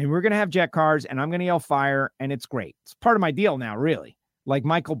 And we're going to have jet cars, and I'm going to yell fire, and it's great. It's part of my deal now, really. Like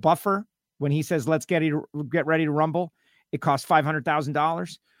Michael Buffer, when he says, let's get ready to rumble, it costs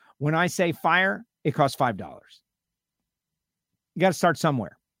 $500,000. When I say fire, it costs $5. You got to start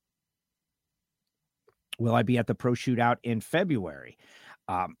somewhere. Will I be at the Pro Shootout in February?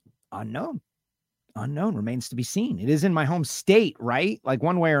 Unknown. Remains to be seen. It is in my home state, right? Like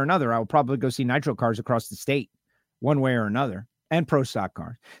one way or another, I will probably go see nitro cars across the state one way or another, and Pro Stock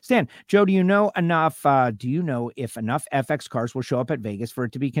cars. Stan, Joe, do you know if enough FX cars will show up at Vegas for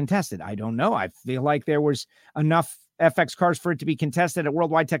it to be contested? I don't know. I feel like there was enough FX cars for it to be contested at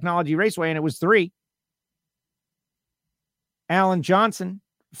Worldwide Technology Raceway, and it was 3. Alan Johnson,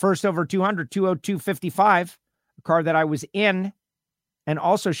 first over 200, 202.55, a car that I was in and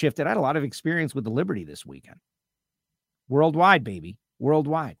also shifted. I had a lot of experience with the Liberty this weekend. Worldwide, baby.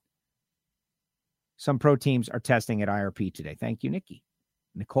 Worldwide. Some pro teams are testing at IRP today. Thank you,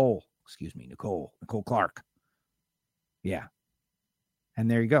 Nicole Clark. Yeah. And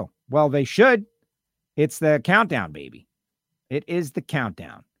there you go. Well, they should. It's the countdown, baby. It is the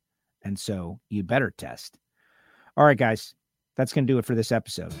countdown. And so you better test. All right, guys. That's going to do it for this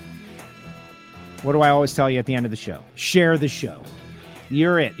episode. What do I always tell you at the end of the show? Share the show.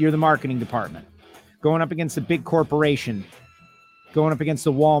 You're it. You're the marketing department. Going up against the big corporation. Going up against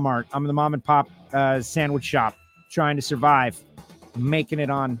the Walmart. I'm the mom and pop sandwich shop trying to survive. Making it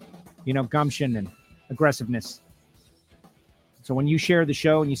on, gumption and aggressiveness. So when you share the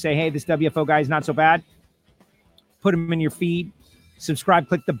show and you say, hey, this WFO guy is not so bad, put him in your feed. Subscribe,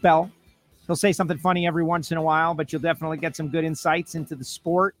 click the bell. He'll say something funny every once in a while, but you'll definitely get some good insights into the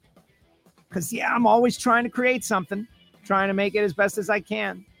sport. Because, I'm always trying to create something, trying to make it as best as I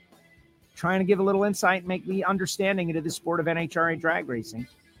can, trying to give a little insight and make me understanding into the sport of NHRA drag racing.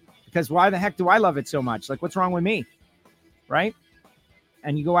 Because why the heck do I love it so much? Like, what's wrong with me? Right?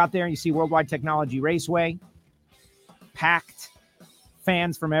 And you go out there and you see Worldwide Technology Raceway, packed,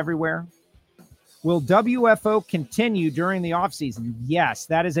 fans from everywhere. Will WFO continue during the offseason? Yes,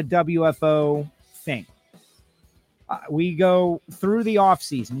 that is a WFO thing. We go through the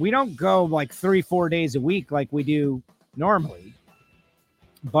offseason. We don't go like 3-4 days a week like we do normally,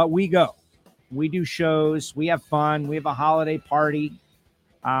 but we go. We do shows. We have fun. We have a holiday party.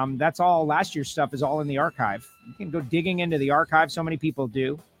 That's all. Last year's stuff is all in the archive. You can go digging into the archive. So many people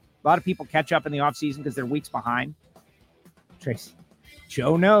do. A lot of people catch up in the offseason because they're weeks behind. Tracy,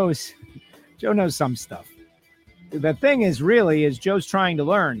 Joe knows. Joe knows some stuff. The thing is Joe's trying to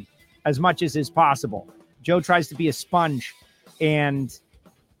learn as much as is possible. Joe tries to be a sponge, and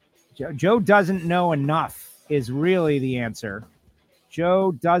Joe doesn't know enough is really the answer.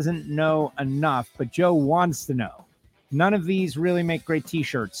 Joe doesn't know enough, but Joe wants to know. None of these really make great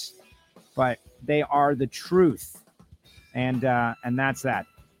T-shirts, but they are the truth. And that's that.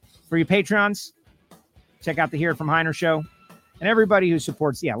 For you Patreons, check out the Hear It From Heiner show. And everybody who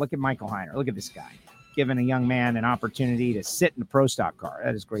supports, look at Michael Heiner. Look at this guy, giving a young man an opportunity to sit in a Pro Stock car.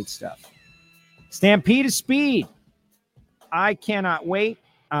 That is great stuff. Stampede of Speed. I cannot wait.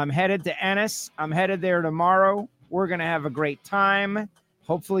 I'm headed to Ennis. I'm headed there tomorrow. We're going to have a great time.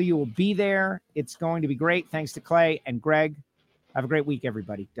 Hopefully you will be there. It's going to be great. Thanks to Clay and Greg. Have a great week,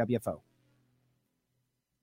 everybody. WFO.